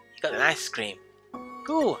 You got the nice cream.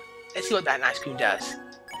 Cool. Let's see what that nice cream does.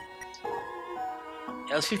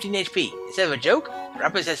 It was 15 HP. Instead of a joke, the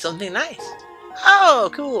rapper says something nice. Oh,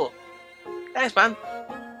 cool. Thanks, man.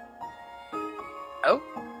 Oh?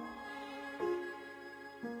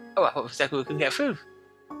 Oh, I thought for a second we couldn't get through.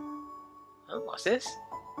 Oh, what's this?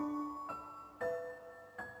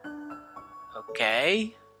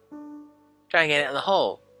 Okay. Try and get it in the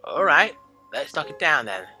hole. Alright, let's knock it down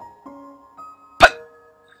then.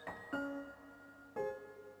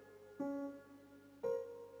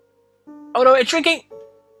 Oh no, it's shrinking!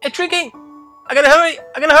 It's shrinking! I gotta hurry!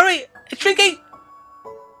 I gotta hurry! It's shrinking!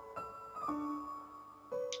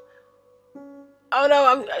 Oh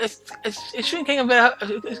no, it's shrinking.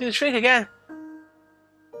 It's gonna shrink again.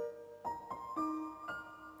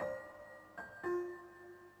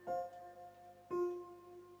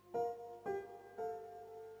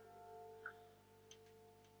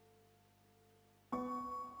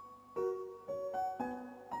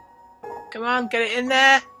 Come on, get it in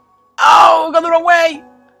there. Oh, I got the wrong way.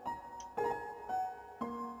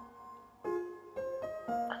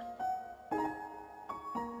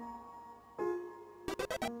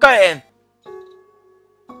 Got it in.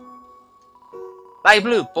 Light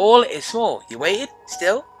blue, ball is small. You waited,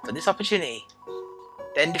 still, for this opportunity.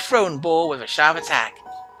 Then dethrone ball with a sharp attack.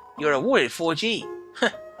 You're awarded 4G.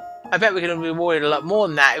 I bet we could have been awarded a lot more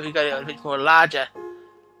than that if we got it a bit more larger.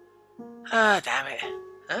 Ah, damn it.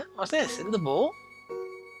 Huh? What's this? Is it the ball?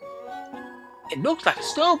 It looks like a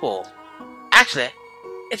snowball. Actually,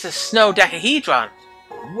 it's a snow decahedron.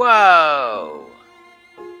 Whoa.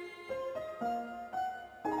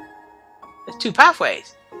 There's two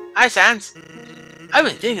pathways. Hi, Sans. I've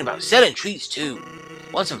been thinking about selling treats too.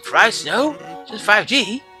 Want some fried snow? Just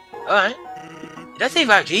 5G? Alright. Did I say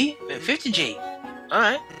 5G? I meant 50G.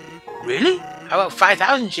 Alright. Really? How about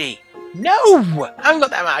 5000G? No! I haven't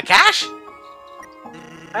got that amount of cash.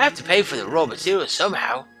 I have to pay for the raw materials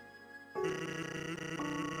somehow.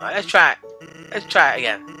 Alright, let's try it. Let's try it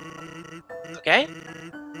again. Okay.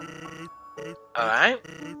 Alright.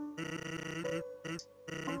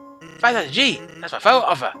 5000G. That's my final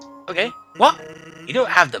offer. Okay. What? You don't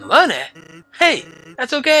have the money? Hey,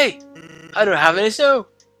 that's okay. I don't have any snow.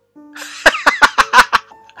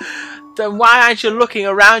 Then why aren't you looking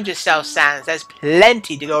around yourself, Sans? There's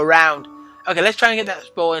plenty to go around. Okay, let's try and get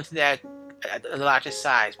that ball into there at the largest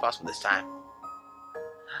size possible this time.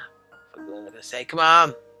 I'm gonna say, come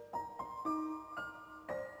on.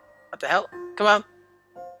 What the hell? Come on.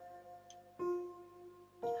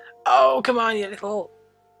 Oh, come on, you little...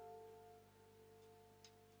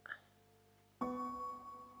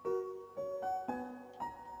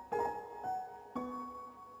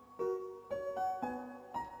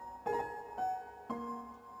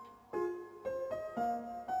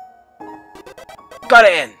 Got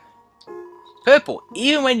it in! Purple,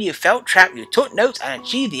 even when you felt trapped, you took notes and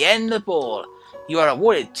achieved the end of the ball. You are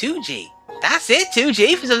awarded 2G. That's it?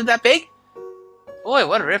 2G for something that big? Boy,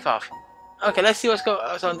 what a ripoff. Okay, let's see what's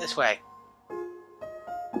on this way.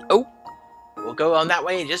 Oh, we'll go on that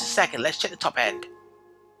way in just a second. Let's check the top end.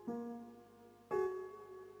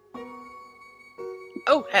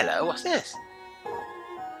 Oh, hello, what's this?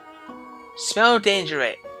 Smell danger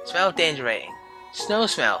rating. Smell danger rating. Snow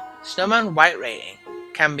smell. Snowman white rating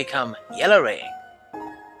can become yellow rating.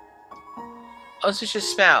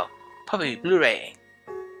 Auspicious smell. Puppy blue rating.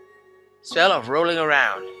 Smell of rolling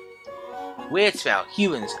around. Weird smell.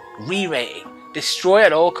 Humans re-rating. Destroy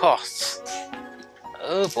at all costs.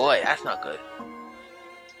 Oh boy, that's not good.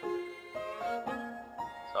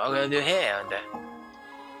 So what I'm gonna do here under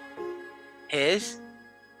his,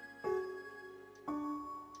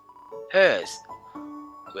 hers.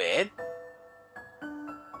 Weird.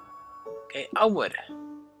 Okay, onward.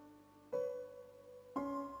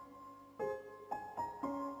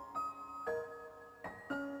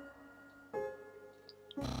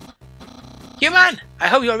 Human! I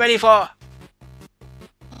hope you're ready for...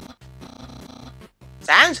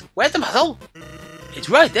 Sans, where's the puzzle? It's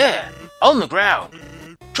right there, on the ground.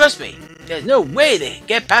 Trust me, there's no way they can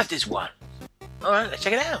get past this one. Alright, let's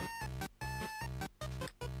check it out.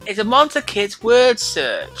 It's a Monster Kid's word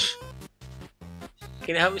search.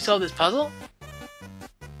 Can you help me solve this puzzle?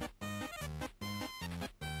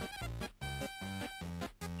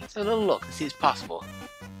 Let's have a little look and see if it's possible.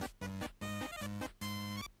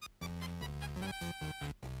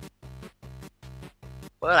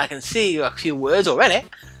 Well, I can see a few words already.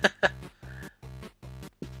 I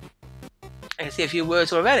can see a few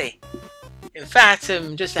words already. In fact,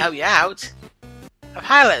 just to help you out, I've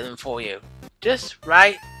highlighted them for you. Just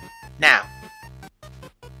right now.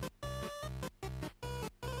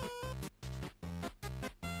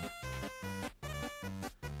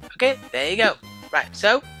 Okay, there you go. Right,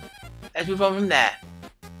 so, let's move on from there.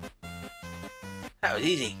 That was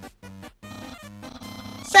easy.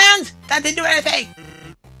 Sans! That didn't do anything!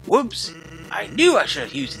 Whoops! I knew I should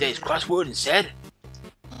have used today's crossword instead.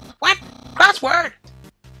 What? Crossword?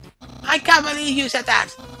 I can't believe you said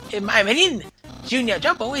that! In my opinion, Junior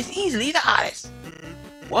Jumbo is easily the hardest.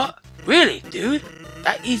 What? Really, dude?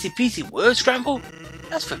 That easy peasy word scramble?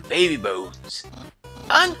 That's for baby bones.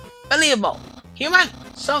 Unbelievable! Human,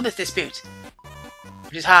 solve this dispute.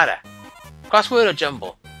 Which is harder? Crossword or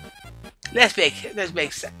jumble? Let's make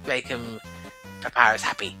him Papyrus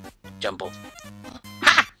happy. Jumble.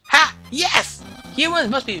 Ha! Ha! Yes! Humans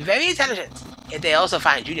must be very intelligent if they also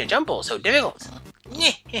find Junior Jumbo so difficult.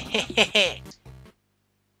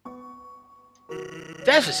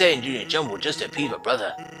 Thanks for saying Junior Jumbo just to appease my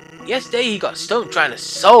brother. Yesterday he got stumped trying to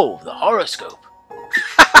solve the horoscope.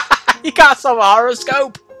 You can't solve a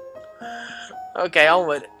horoscope! Okay,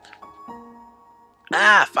 onward.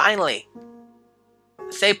 Ah, finally!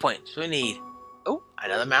 Save point, so we need... Oh,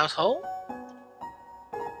 another mouse hole?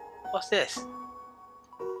 What's this?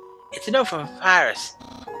 It's a note from Papyrus.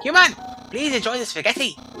 Human, please enjoy the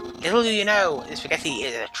spaghetti. Little do you know, this spaghetti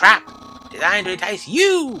is a trap designed to entice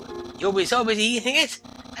you. You'll be so busy eating it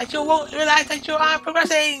that you won't realize that you are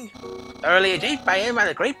progressing. Thoroughly enjoyed by him by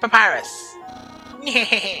the great Papyrus.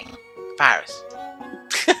 Papyrus.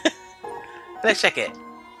 Let's check it.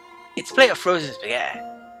 It's a plate of frozen spaghetti.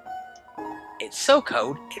 It's so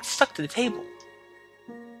cold, it's stuck to the table.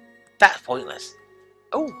 That's pointless.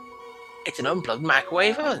 Oh, it's an unplugged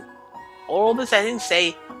microwave oven. All the settings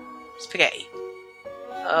say spaghetti.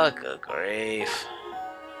 Oh, good grief.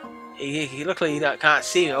 Luckily you can't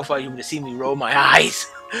see me, otherwise you would have seen me roll my eyes.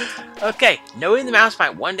 Okay, knowing the mouse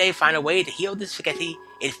might one day find a way to heal this spaghetti,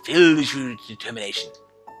 it fills you with determination.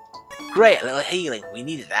 Great, a little healing. We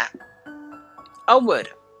needed that. Onward.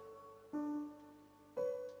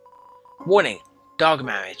 Warning. Dog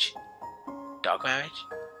marriage. Dog marriage?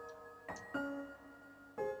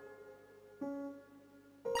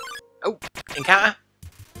 Oh, encounter?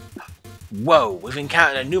 Whoa, we've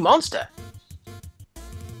encountered a new monster.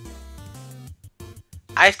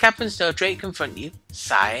 Ice Cap and Snow Drake confront you,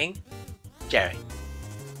 sighing, Jerry.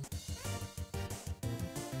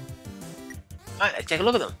 Alright, let's take a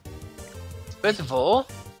look at them. First of all,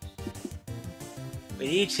 we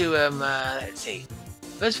need to, let's see.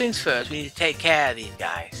 First things first, we need to take care of these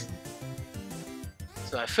guys.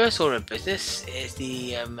 So my first order of business is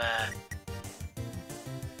the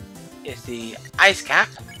Ice Cap.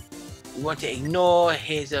 We want to ignore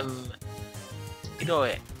his, ignore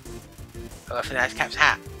it. Go for the Ice Cap's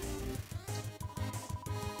hat.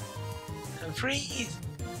 And freeze!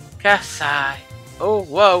 Kasai! Oh,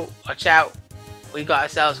 whoa! Watch out! We got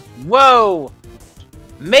ourselves, whoa!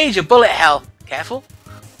 Major bullet hell! Careful!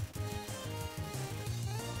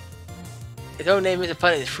 His own name is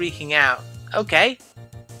opponent is freaking out. Okay.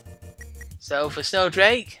 So for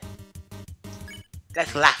Snowdrake,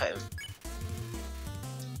 let's laugh at him.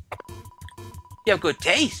 You have good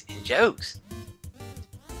taste in jokes.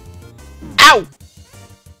 Ow!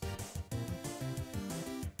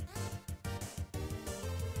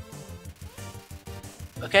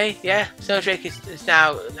 Okay, yeah, Snowdrake is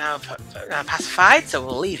now pacified, so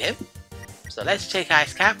we'll leave him. So let's take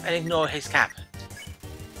Ice Cap and ignore his cap.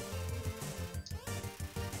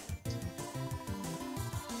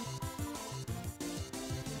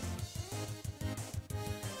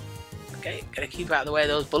 Okay, gotta keep out of the way of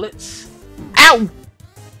those bullets. Ow!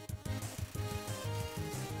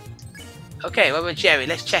 Okay, what about Jerry?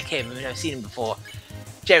 Let's check him. We've never seen him before.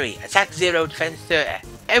 Jerry, attack 0, defense 30.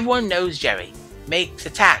 Everyone knows Jerry. Makes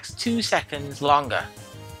attacks 2 seconds longer.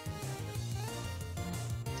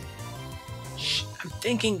 Shh, I'm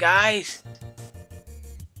thinking, guys.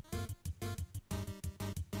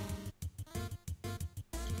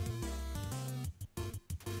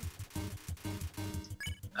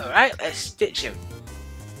 Alright, let's stitch him.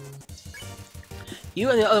 You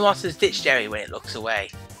and the other monsters ditch Jerry when it looks away.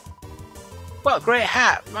 What a great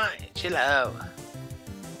hat! Right, chill out.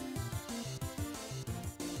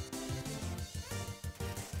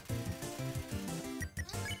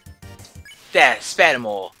 There, spare them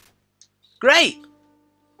all. Great!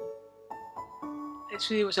 Let's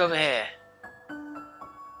see what's over here.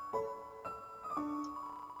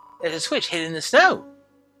 There's a switch hidden in the snow.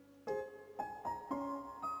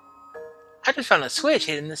 I just found a switch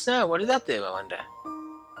hidden in the snow. What did that do, I wonder?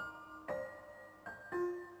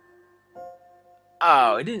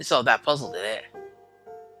 Oh, it didn't solve that puzzle, did it?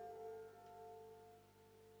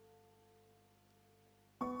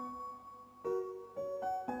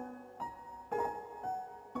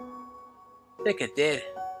 I think it did.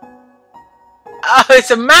 Oh,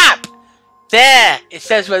 it's a map! There! It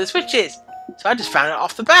says where the switch is. So I just found it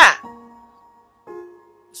off the bat.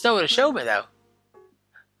 It's nowhere to show me, though.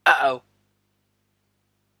 Uh-oh.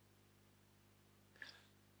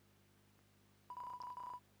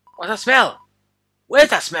 What's that smell? Where's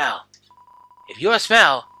that smell? If you're a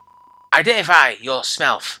smell, identify your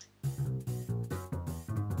smelf.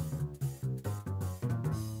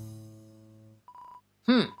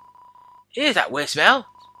 Here's that weird smell.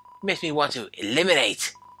 It makes me want to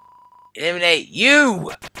eliminate. Eliminate you!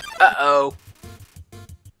 Uh-oh.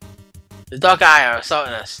 The dog eye are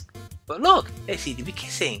assaulting us. But look, they seem to be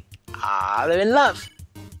kissing. Ah, they're in love.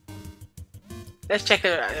 Let's check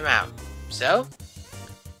them out. So,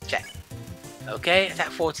 check. Okay,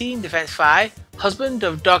 attack 14, defense 5. Husband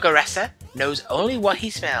of Doggeressa knows only what he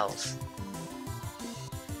smells.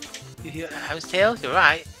 You hear Ham's tail? You're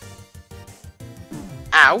right.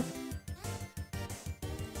 Ow.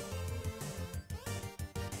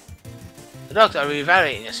 The dogs are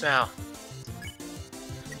reevaluating your smell.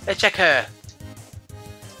 Let's check her.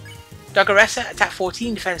 Doggeressa, attack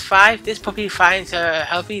 14, defense 5. This puppy finds her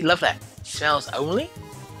healthy. Lovely. Smells only?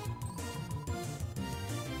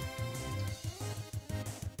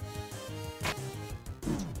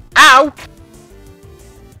 Ow!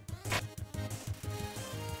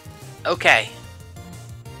 Okay.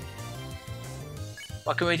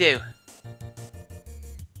 What can we do?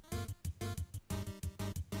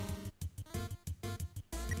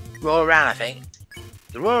 Roll around, I think.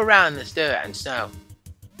 You roll around in this dirt and snow.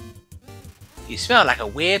 You smell like a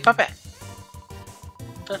weird puppy.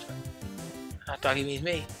 That doggy means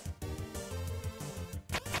me.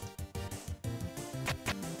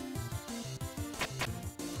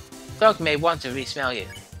 Dog may want to re-smell you.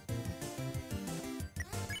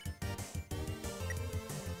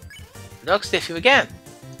 The dog sniffs you again.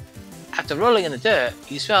 After rolling in the dirt,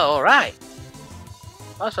 you smell alright.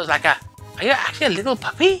 That smells like a... Are you actually a little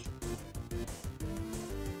puppy?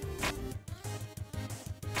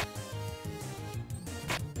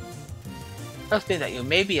 I think that you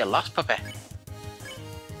may be a lost puppy.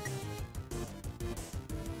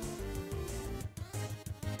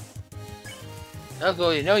 I'll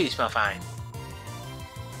go, you know you smell fine.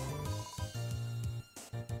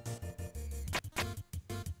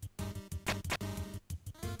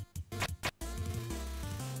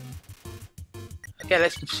 Okay,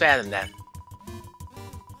 let's spare them then.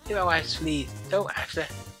 See my wife's fleas. Don't actually.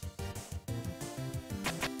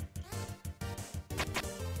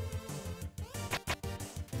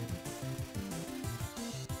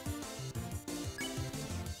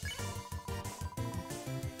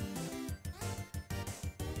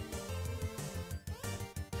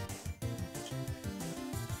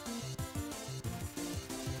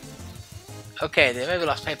 Okay, they maybe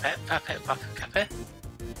lost paper. Pet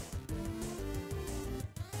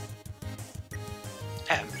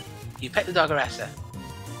him. You pet the Doggeressa.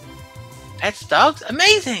 Pets dogs?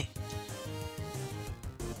 Amazing!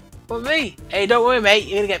 What me? Hey, don't worry, mate.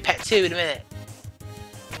 You're gonna get pet too in a minute.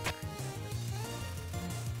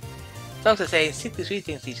 Dogs are saying sickly sweet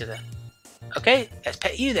things to each other. Okay, let's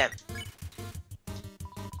pet you then.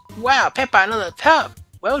 Wow, pet by another pup.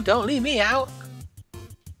 Well, don't leave me out.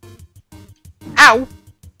 Ow!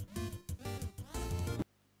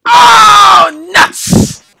 Oh,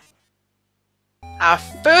 nuts! Our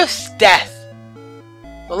first death.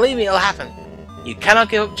 Believe me, it'll happen. You cannot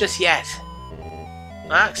give up just yet.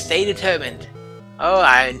 Mark, stay determined. Oh,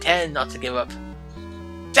 I intend not to give up.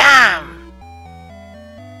 Damn!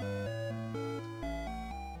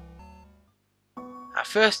 Our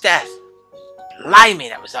first death. Blimey,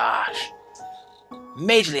 that was harsh.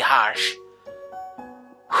 Majorly harsh.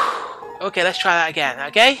 Okay, let's try that again,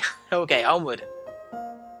 okay? Okay, onward.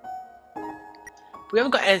 We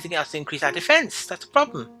haven't got anything else to increase our defense. That's a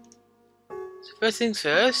problem. So first things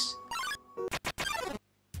first.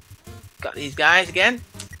 Got these guys again.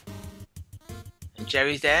 And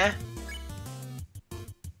Jerry's there.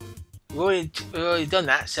 We've already done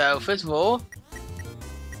that. So first of all,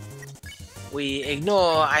 we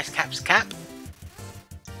ignore Ice Cap's cap.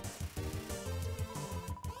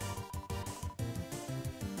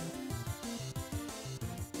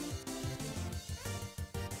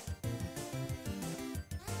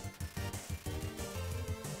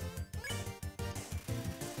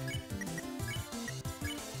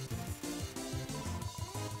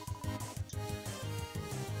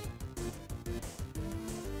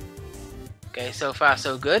 Okay, so far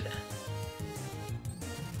so good.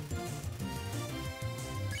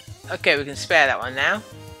 Okay, we can spare that one now.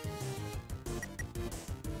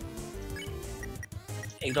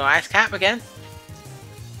 Ignore Ice Cap again.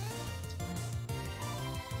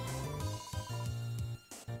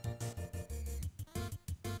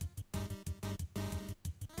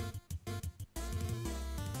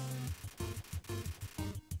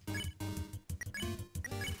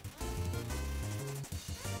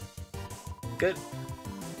 Good.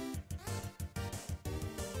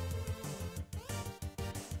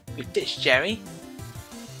 We've ditched Jerry.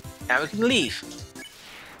 Now we can leave.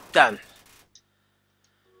 Done.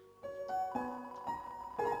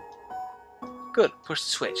 Good. Push the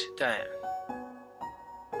switch. Done it.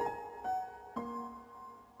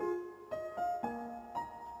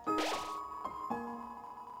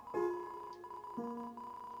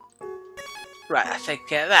 Right, let's take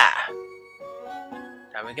care of that.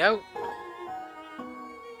 There we go.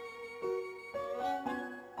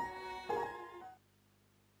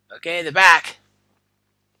 Okay, they're back.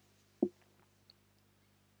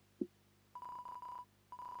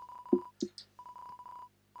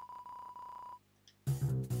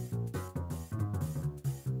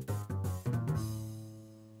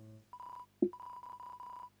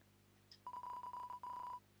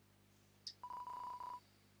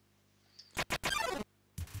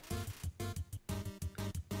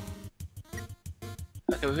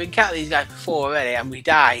 Okay, we've encountered these guys before already and we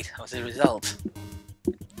died as a result.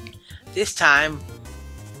 This time,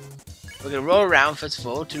 we're going to roll around first of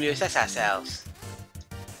all to reassess ourselves.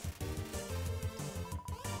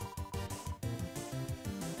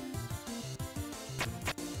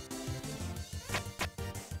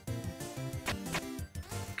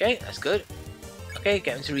 Okay, that's good. Okay,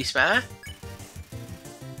 get him to respawn.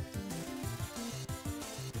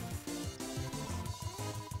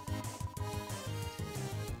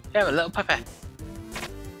 Yeah, a little puppy.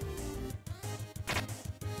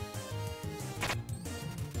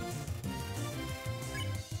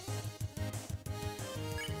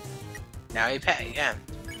 Now you pet it again.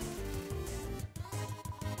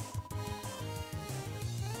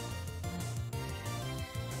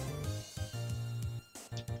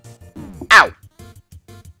 Ow!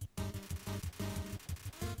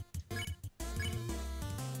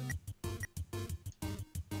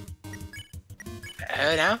 Pet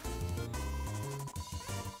her now.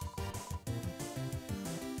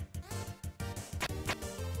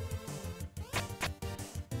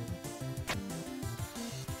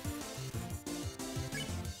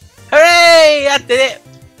 Hooray! That did it!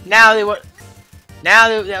 Now they want. Now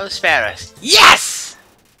they'll spare us. Yes!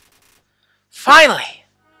 Finally!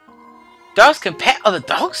 Dogs can pet other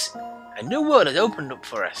dogs? A new world has opened up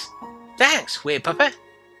for us. Thanks, weird puppet.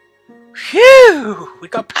 Phew! We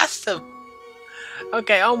got past them.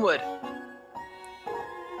 Okay, onward.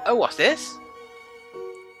 Oh, what's this?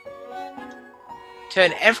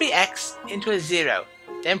 Turn every X into a 0,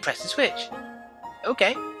 then press the switch.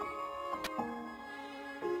 Okay.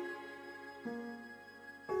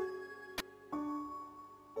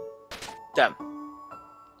 Done.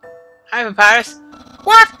 Hi, Papyrus.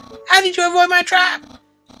 What? How did you avoid my trap?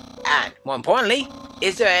 And, more importantly,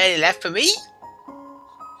 is there any left for me?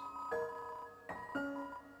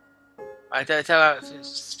 I don't tell about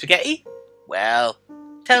spaghetti? Well,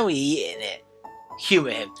 tell me eating it.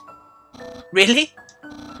 Humour him. Really?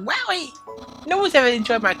 Wowie! No one's ever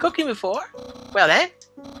enjoyed my cooking before. Well then,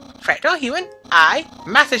 Fractal Human, I,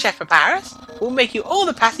 Master Chef Papyrus, will make you all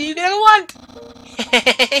the pasta you can ever want.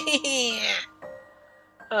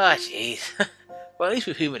 Oh jeez. Well, at least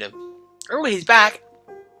we've humoured him. Oh, he's back.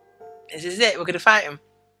 This is it. We're going to fight him.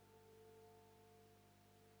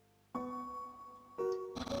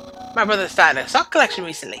 My brother started a sock collection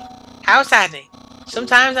recently. How saddening.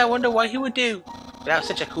 Sometimes I wonder what he would do without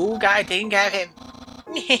such a cool guy taking care of him.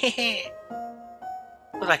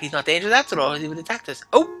 Looks like he's not dangerous after all, he would attack us.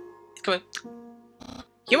 Oh! He's coming.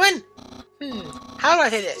 Human! How do I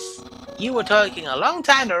say this? You were taking a long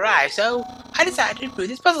time to arrive, so I decided to improve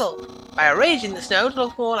this puzzle by arranging the snow to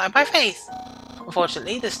look more like my face.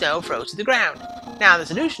 Unfortunately, the snow froze to the ground. Now the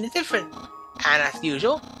solution is different. And as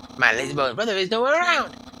usual, my lazy bones brother is nowhere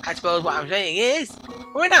around. I suppose what I'm saying is,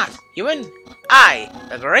 we're not human. I,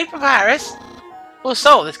 the great Papyrus, will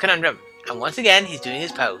solve this conundrum. And once again, he's doing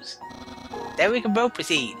his pose. Then we can both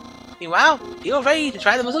proceed. Meanwhile, feel free to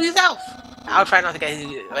try the puzzle yourself. I'll try not to get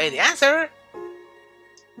away the answer.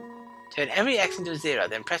 Turn every X into a 0,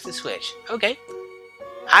 then press the switch. Okay.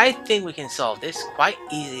 I think we can solve this quite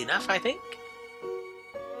easily enough, I think.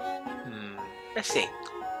 Let's see.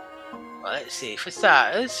 Well, let's see. For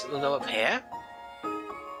starters, we'll go up here.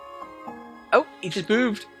 Oh, he just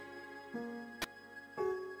moved.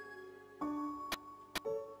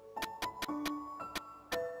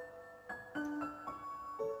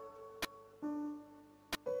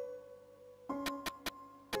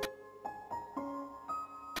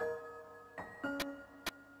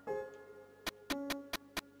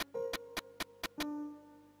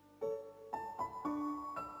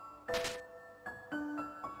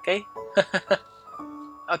 Okay.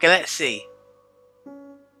 Okay, let's see.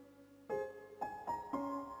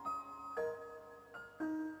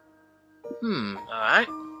 Alright.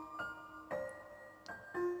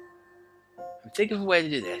 I'm thinking of a way to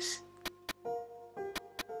do this.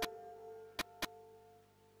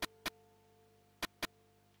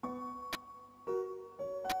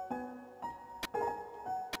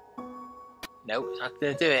 Nope, it's not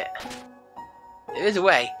gonna do it. There is a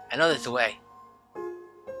way. I know there's a way.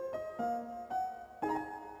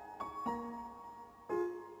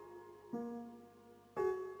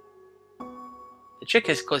 The trick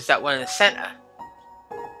is because that one in the center.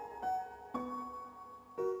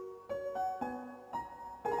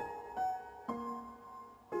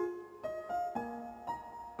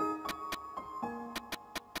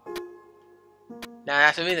 Now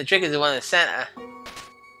that's what I mean, the trick is the one in the center.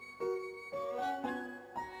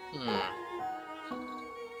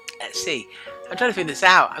 Let's see. I'm trying to figure this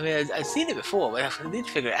out. I mean, I've seen it before, but I need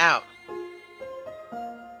to figure it out.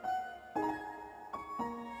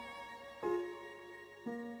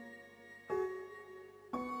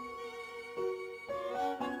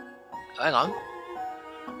 Hang on.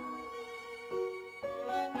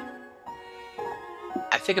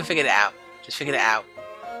 I think I figured it out. Just figured it out.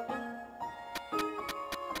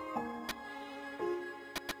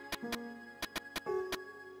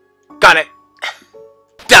 Got it.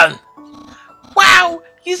 Done. Wow,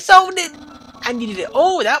 you solved it. And you did it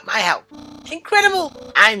all without my help. Incredible.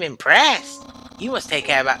 I'm impressed. You must take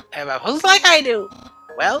care about puzzles like I do.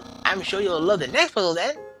 Well, I'm sure you'll love the next puzzle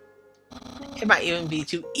then. It might even be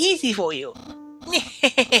too easy for you.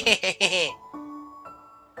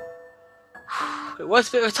 It was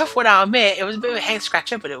a bit of a tough one, I'll admit. It was a bit of a head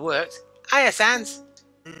scratcher, but it worked. Hiya, Sans.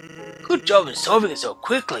 Good job in solving it so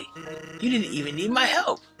quickly. You didn't even need my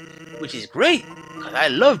help. Which is great, because I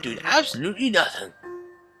love doing absolutely nothing.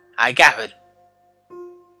 I gathered.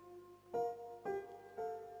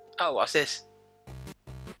 Oh, what's this?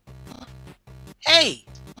 Hey!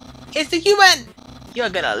 It's the human! You're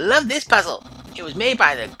gonna love this puzzle. It was made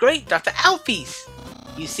by the great Dr. Alphys.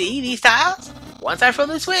 You see these tiles? Once I throw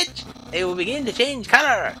the switch, they will begin to change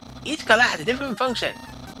color. Each color has a different function.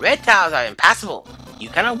 Red tiles are impassable. You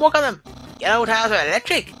cannot walk on them. Yellow tiles are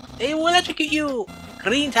electric. They will electrocute you.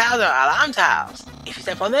 Green tiles are alarm tiles. If you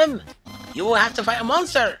step on them, you will have to fight a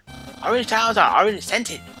monster. Orange tiles are orange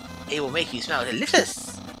scented. They will make you smell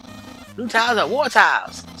delicious. Blue tiles are water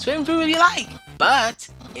tiles. Swim through if you like. But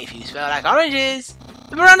if you smell like oranges,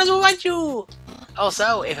 the piranhas will bite you.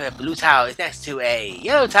 Also, if a blue tile is next to a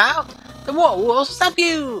yellow tile, the water will also stop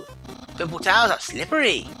you. Purple tiles are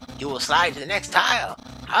slippery. You will slide to the next tile.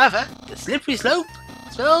 However, the slippery slope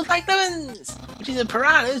smells like lemons, which is the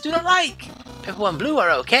piranhas do not like. Purple and blue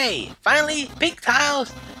are okay. Finally, pink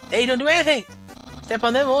tiles, they don't do anything. Step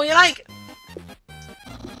on them all you like.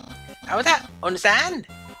 How was that? Understand?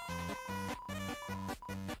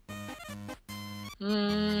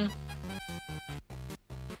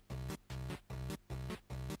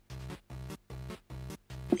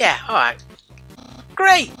 Yeah, alright.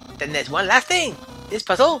 Great! Then there's one last thing. This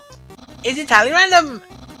puzzle is entirely random.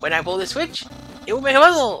 When I pull the switch, it will make a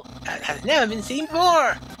puzzle that has never been seen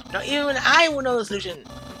before. Not even I will know the solution.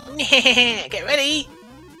 Get ready!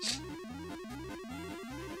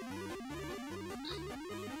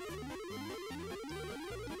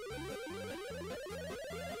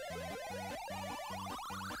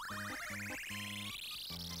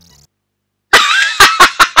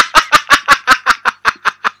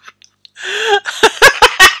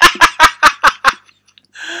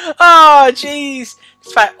 Oh, jeez!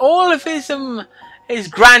 Despite all of his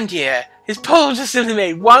grandeur, his puzzle just simply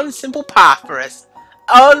made one simple path for us.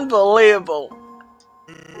 Unbelievable.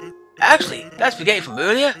 Actually, that's forgetting from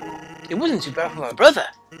earlier. It wasn't too bad for my brother.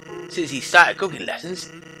 Since he started cooking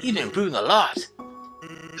lessons, he's been improving a lot.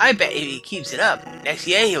 I bet if he keeps it up, next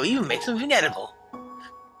year he'll even make something edible.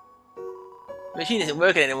 The machine isn't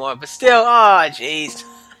working anymore, but still, oh jeez.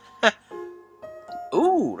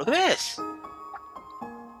 Ooh, look at this.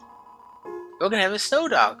 We're gonna have a snow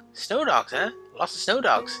dog. Snow dogs, huh? Lots of snow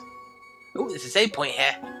dogs. Ooh, there's a save point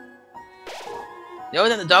here. Knowing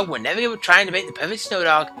that the dog will never give up trying to make the perfect snow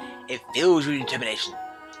dog, it fills with determination.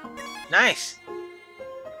 Nice.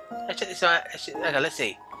 Let's check this out. Okay, let's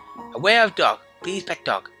see. Aware of dog. Please pet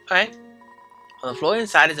dog. Alright. On the floor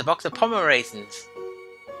inside is a box of pomegranate raisins.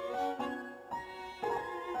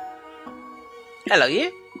 Hello,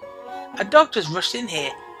 you. A dog just rushed in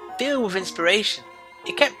here, filled with inspiration.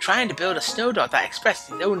 It kept trying to build a snow dog that expressed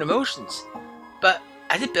its own emotions. But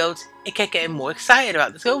as it built, it kept getting more excited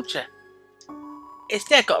about the sculpture. Its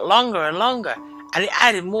neck got longer and longer, and it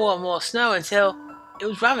added more and more snow until it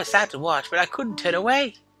was rather sad to watch, but I couldn't turn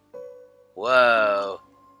away. Whoa.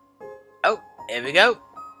 Oh, here we go.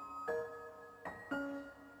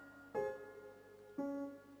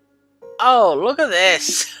 Oh, look at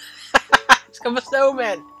this. It's got a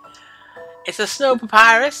snowman. It's a snow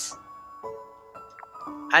papyrus.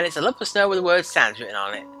 And it's a lump of snow with the word Sans written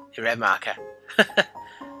on it. A red marker.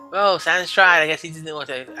 Well, Sans tried. I guess he didn't want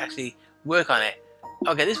to actually work on it.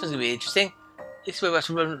 Okay, this one's going to be interesting. This is where we have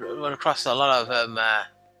to run across a lot of...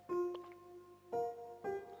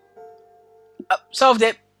 Oh, solved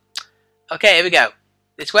it. Okay, here we go.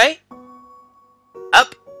 This way.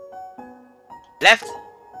 Up. Left.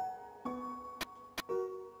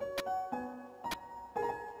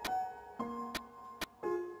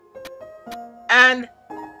 And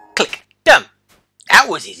click. Done. That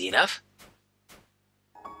was easy enough.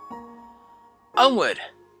 Onward.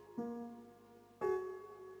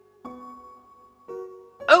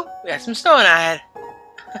 Oh, we have some snow on our head.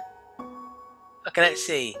 Okay, let's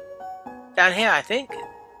see. Down here, I think.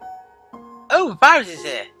 Oh, Papyrus is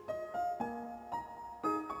here.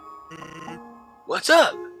 What's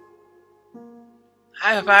up?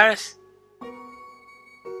 Hi, Papyrus.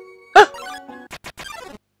 Huh.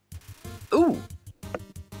 Ooh.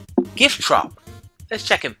 Gift drop. Let's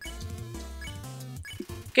check him.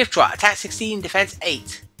 Gift drop. Attack 16, defense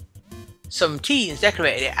 8. Some teens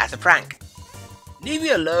decorated it as a prank. Leave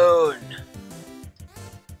me alone.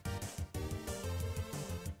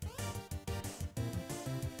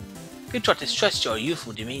 Gift drop distrusts your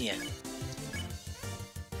youthful demeanor.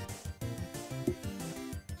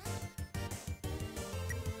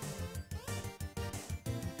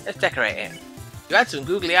 Let's decorate it. You had some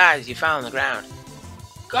googly eyes you found on the ground.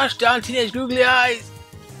 Gosh darn teenage googly eyes!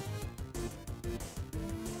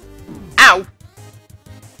 Ow!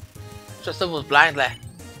 Just stumbles blindly.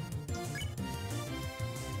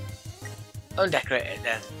 Undecorate it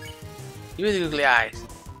then. You with the googly eyes.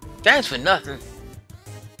 Thanks for nothing.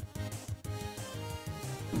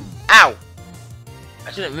 Ow!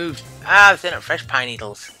 I shouldn't have moved. Ah, they're not fresh pine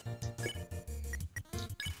needles.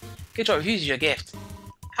 Gift drop refuses your gift.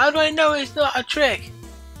 How do I know it's not a trick?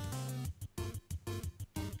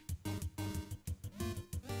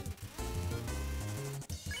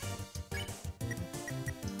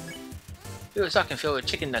 We were stocking filled with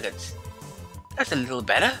chicken nuggets. That's a little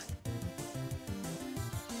better.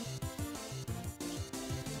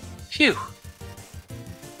 Phew.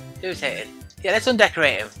 Irritated. Yeah, let's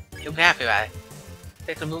undecorate him. He'll be happy about it.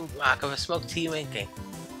 Take the mark of a smoked tea winking.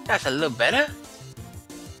 That's a little better.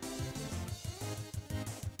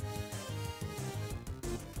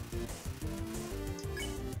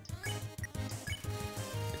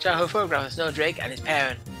 The childhood photograph of Snowdrake and his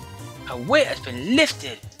parent. A weight has been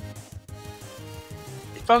lifted.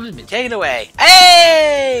 His problem's been taken away.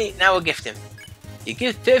 Hey! Now we'll gift him. You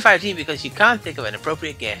give 35G because you can't think of an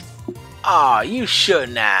appropriate gift. Aw, you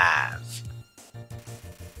shouldn't have.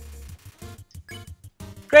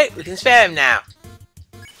 Great, we can spare him now.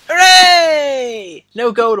 Hooray!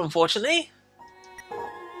 No gold, unfortunately.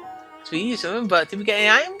 So we used some, but did we get any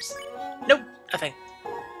items? Nope, nothing.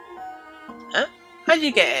 Huh? How did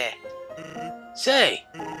you get here? Say,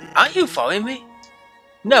 aren't you following me?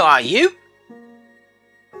 No, are you?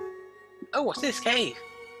 Oh, what's this cave?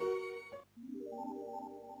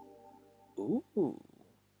 Ooh,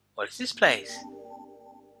 what is this place?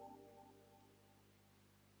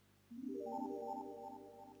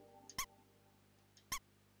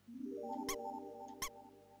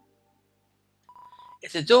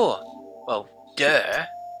 It's a door. Well, duh.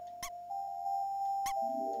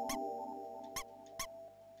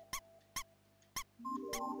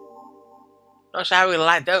 Not sure how we're gonna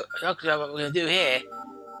like that. Not sure what we're gonna do here.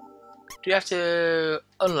 Do you have to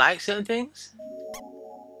unlike certain things?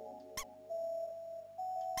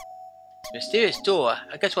 Mysterious door.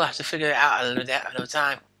 I guess we'll have to figure it out another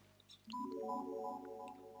time.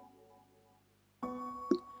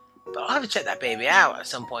 But I'll have to check that baby out at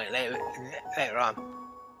some point later on.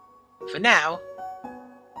 For now,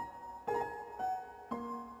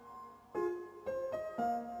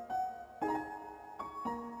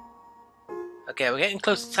 okay, we're getting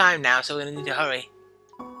close to time now, so we're gonna need to hurry.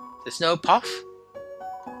 The snow puff,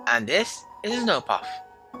 and this is a snow puff.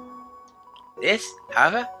 This,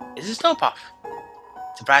 however, is a snow puff.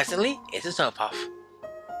 Surprisingly, it's a snow puff.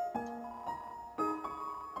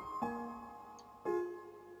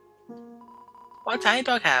 What a tiny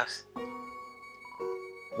doghouse.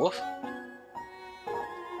 Woof.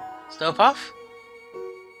 Snow puff?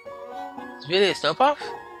 It's really a snow puff?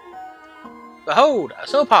 Behold, a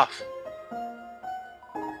snow puff.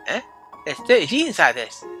 Eh? There's 30G inside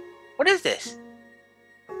this. What is this?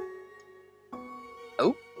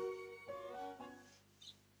 Oh?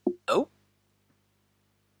 Oh?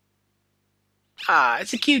 Ah,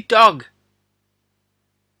 it's a cute dog.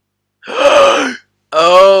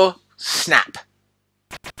 Oh, snap.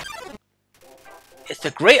 It's the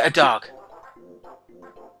greater dog.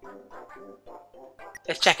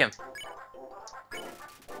 Let's check him.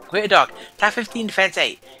 Greater dog, attack 15, defense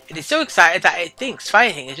 8. It is so excited that it thinks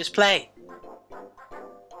fighting is just play.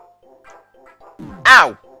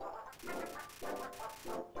 Ow!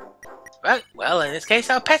 Right, well, in this case,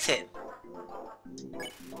 I'll pet it.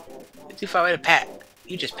 It's too far away to pet.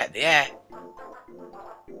 You just pet the air.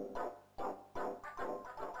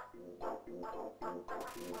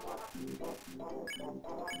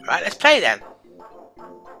 Right, let's play then.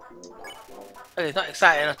 Oh, he's not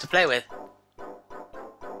excited enough to play with.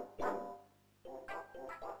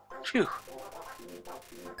 Phew.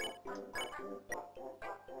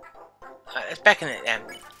 Right, let's beckon it then.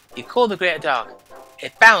 You call the greater dog.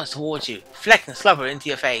 It bounds towards you, flecking slobber into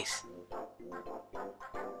your face.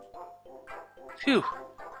 Phew.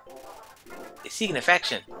 It's seeking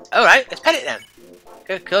affection. Alright, let's pet it then.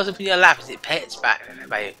 Go curls up in your lap as it pets by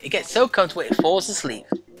you. It gets so comfortable it falls asleep.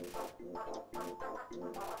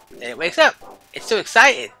 Then it wakes up. It's so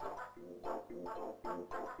excited.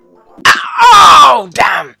 Oh,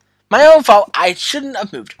 damn! My own fault. I shouldn't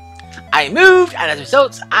have moved. I moved, and as a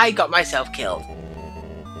result, I got myself killed.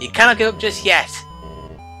 You cannot give up just yet.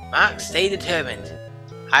 Mark, stay determined.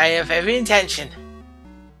 I have every intention.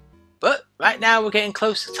 But right now, we're getting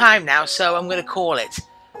close to time now, so I'm going to call it.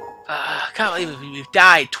 I can't believe we've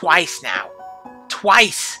died twice now.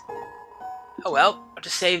 Twice! Oh well, I'll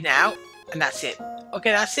just save now, and that's it.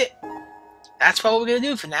 Okay, that's it. That's what we're going to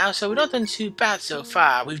do for now, so we've not done too bad so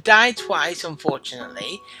far. We've died twice,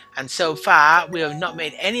 unfortunately, and so far we have not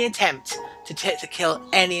made any attempt to kill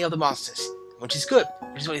any of the monsters, which is good,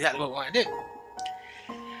 which is exactly what we want to do.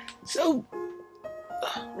 So,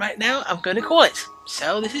 right now I'm going to call it.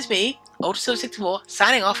 So this is me, Ultra64,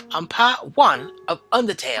 signing off on part 1 of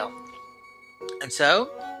Undertale. And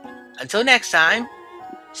so, until next time,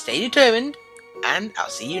 stay determined, and I'll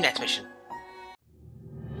see you next mission.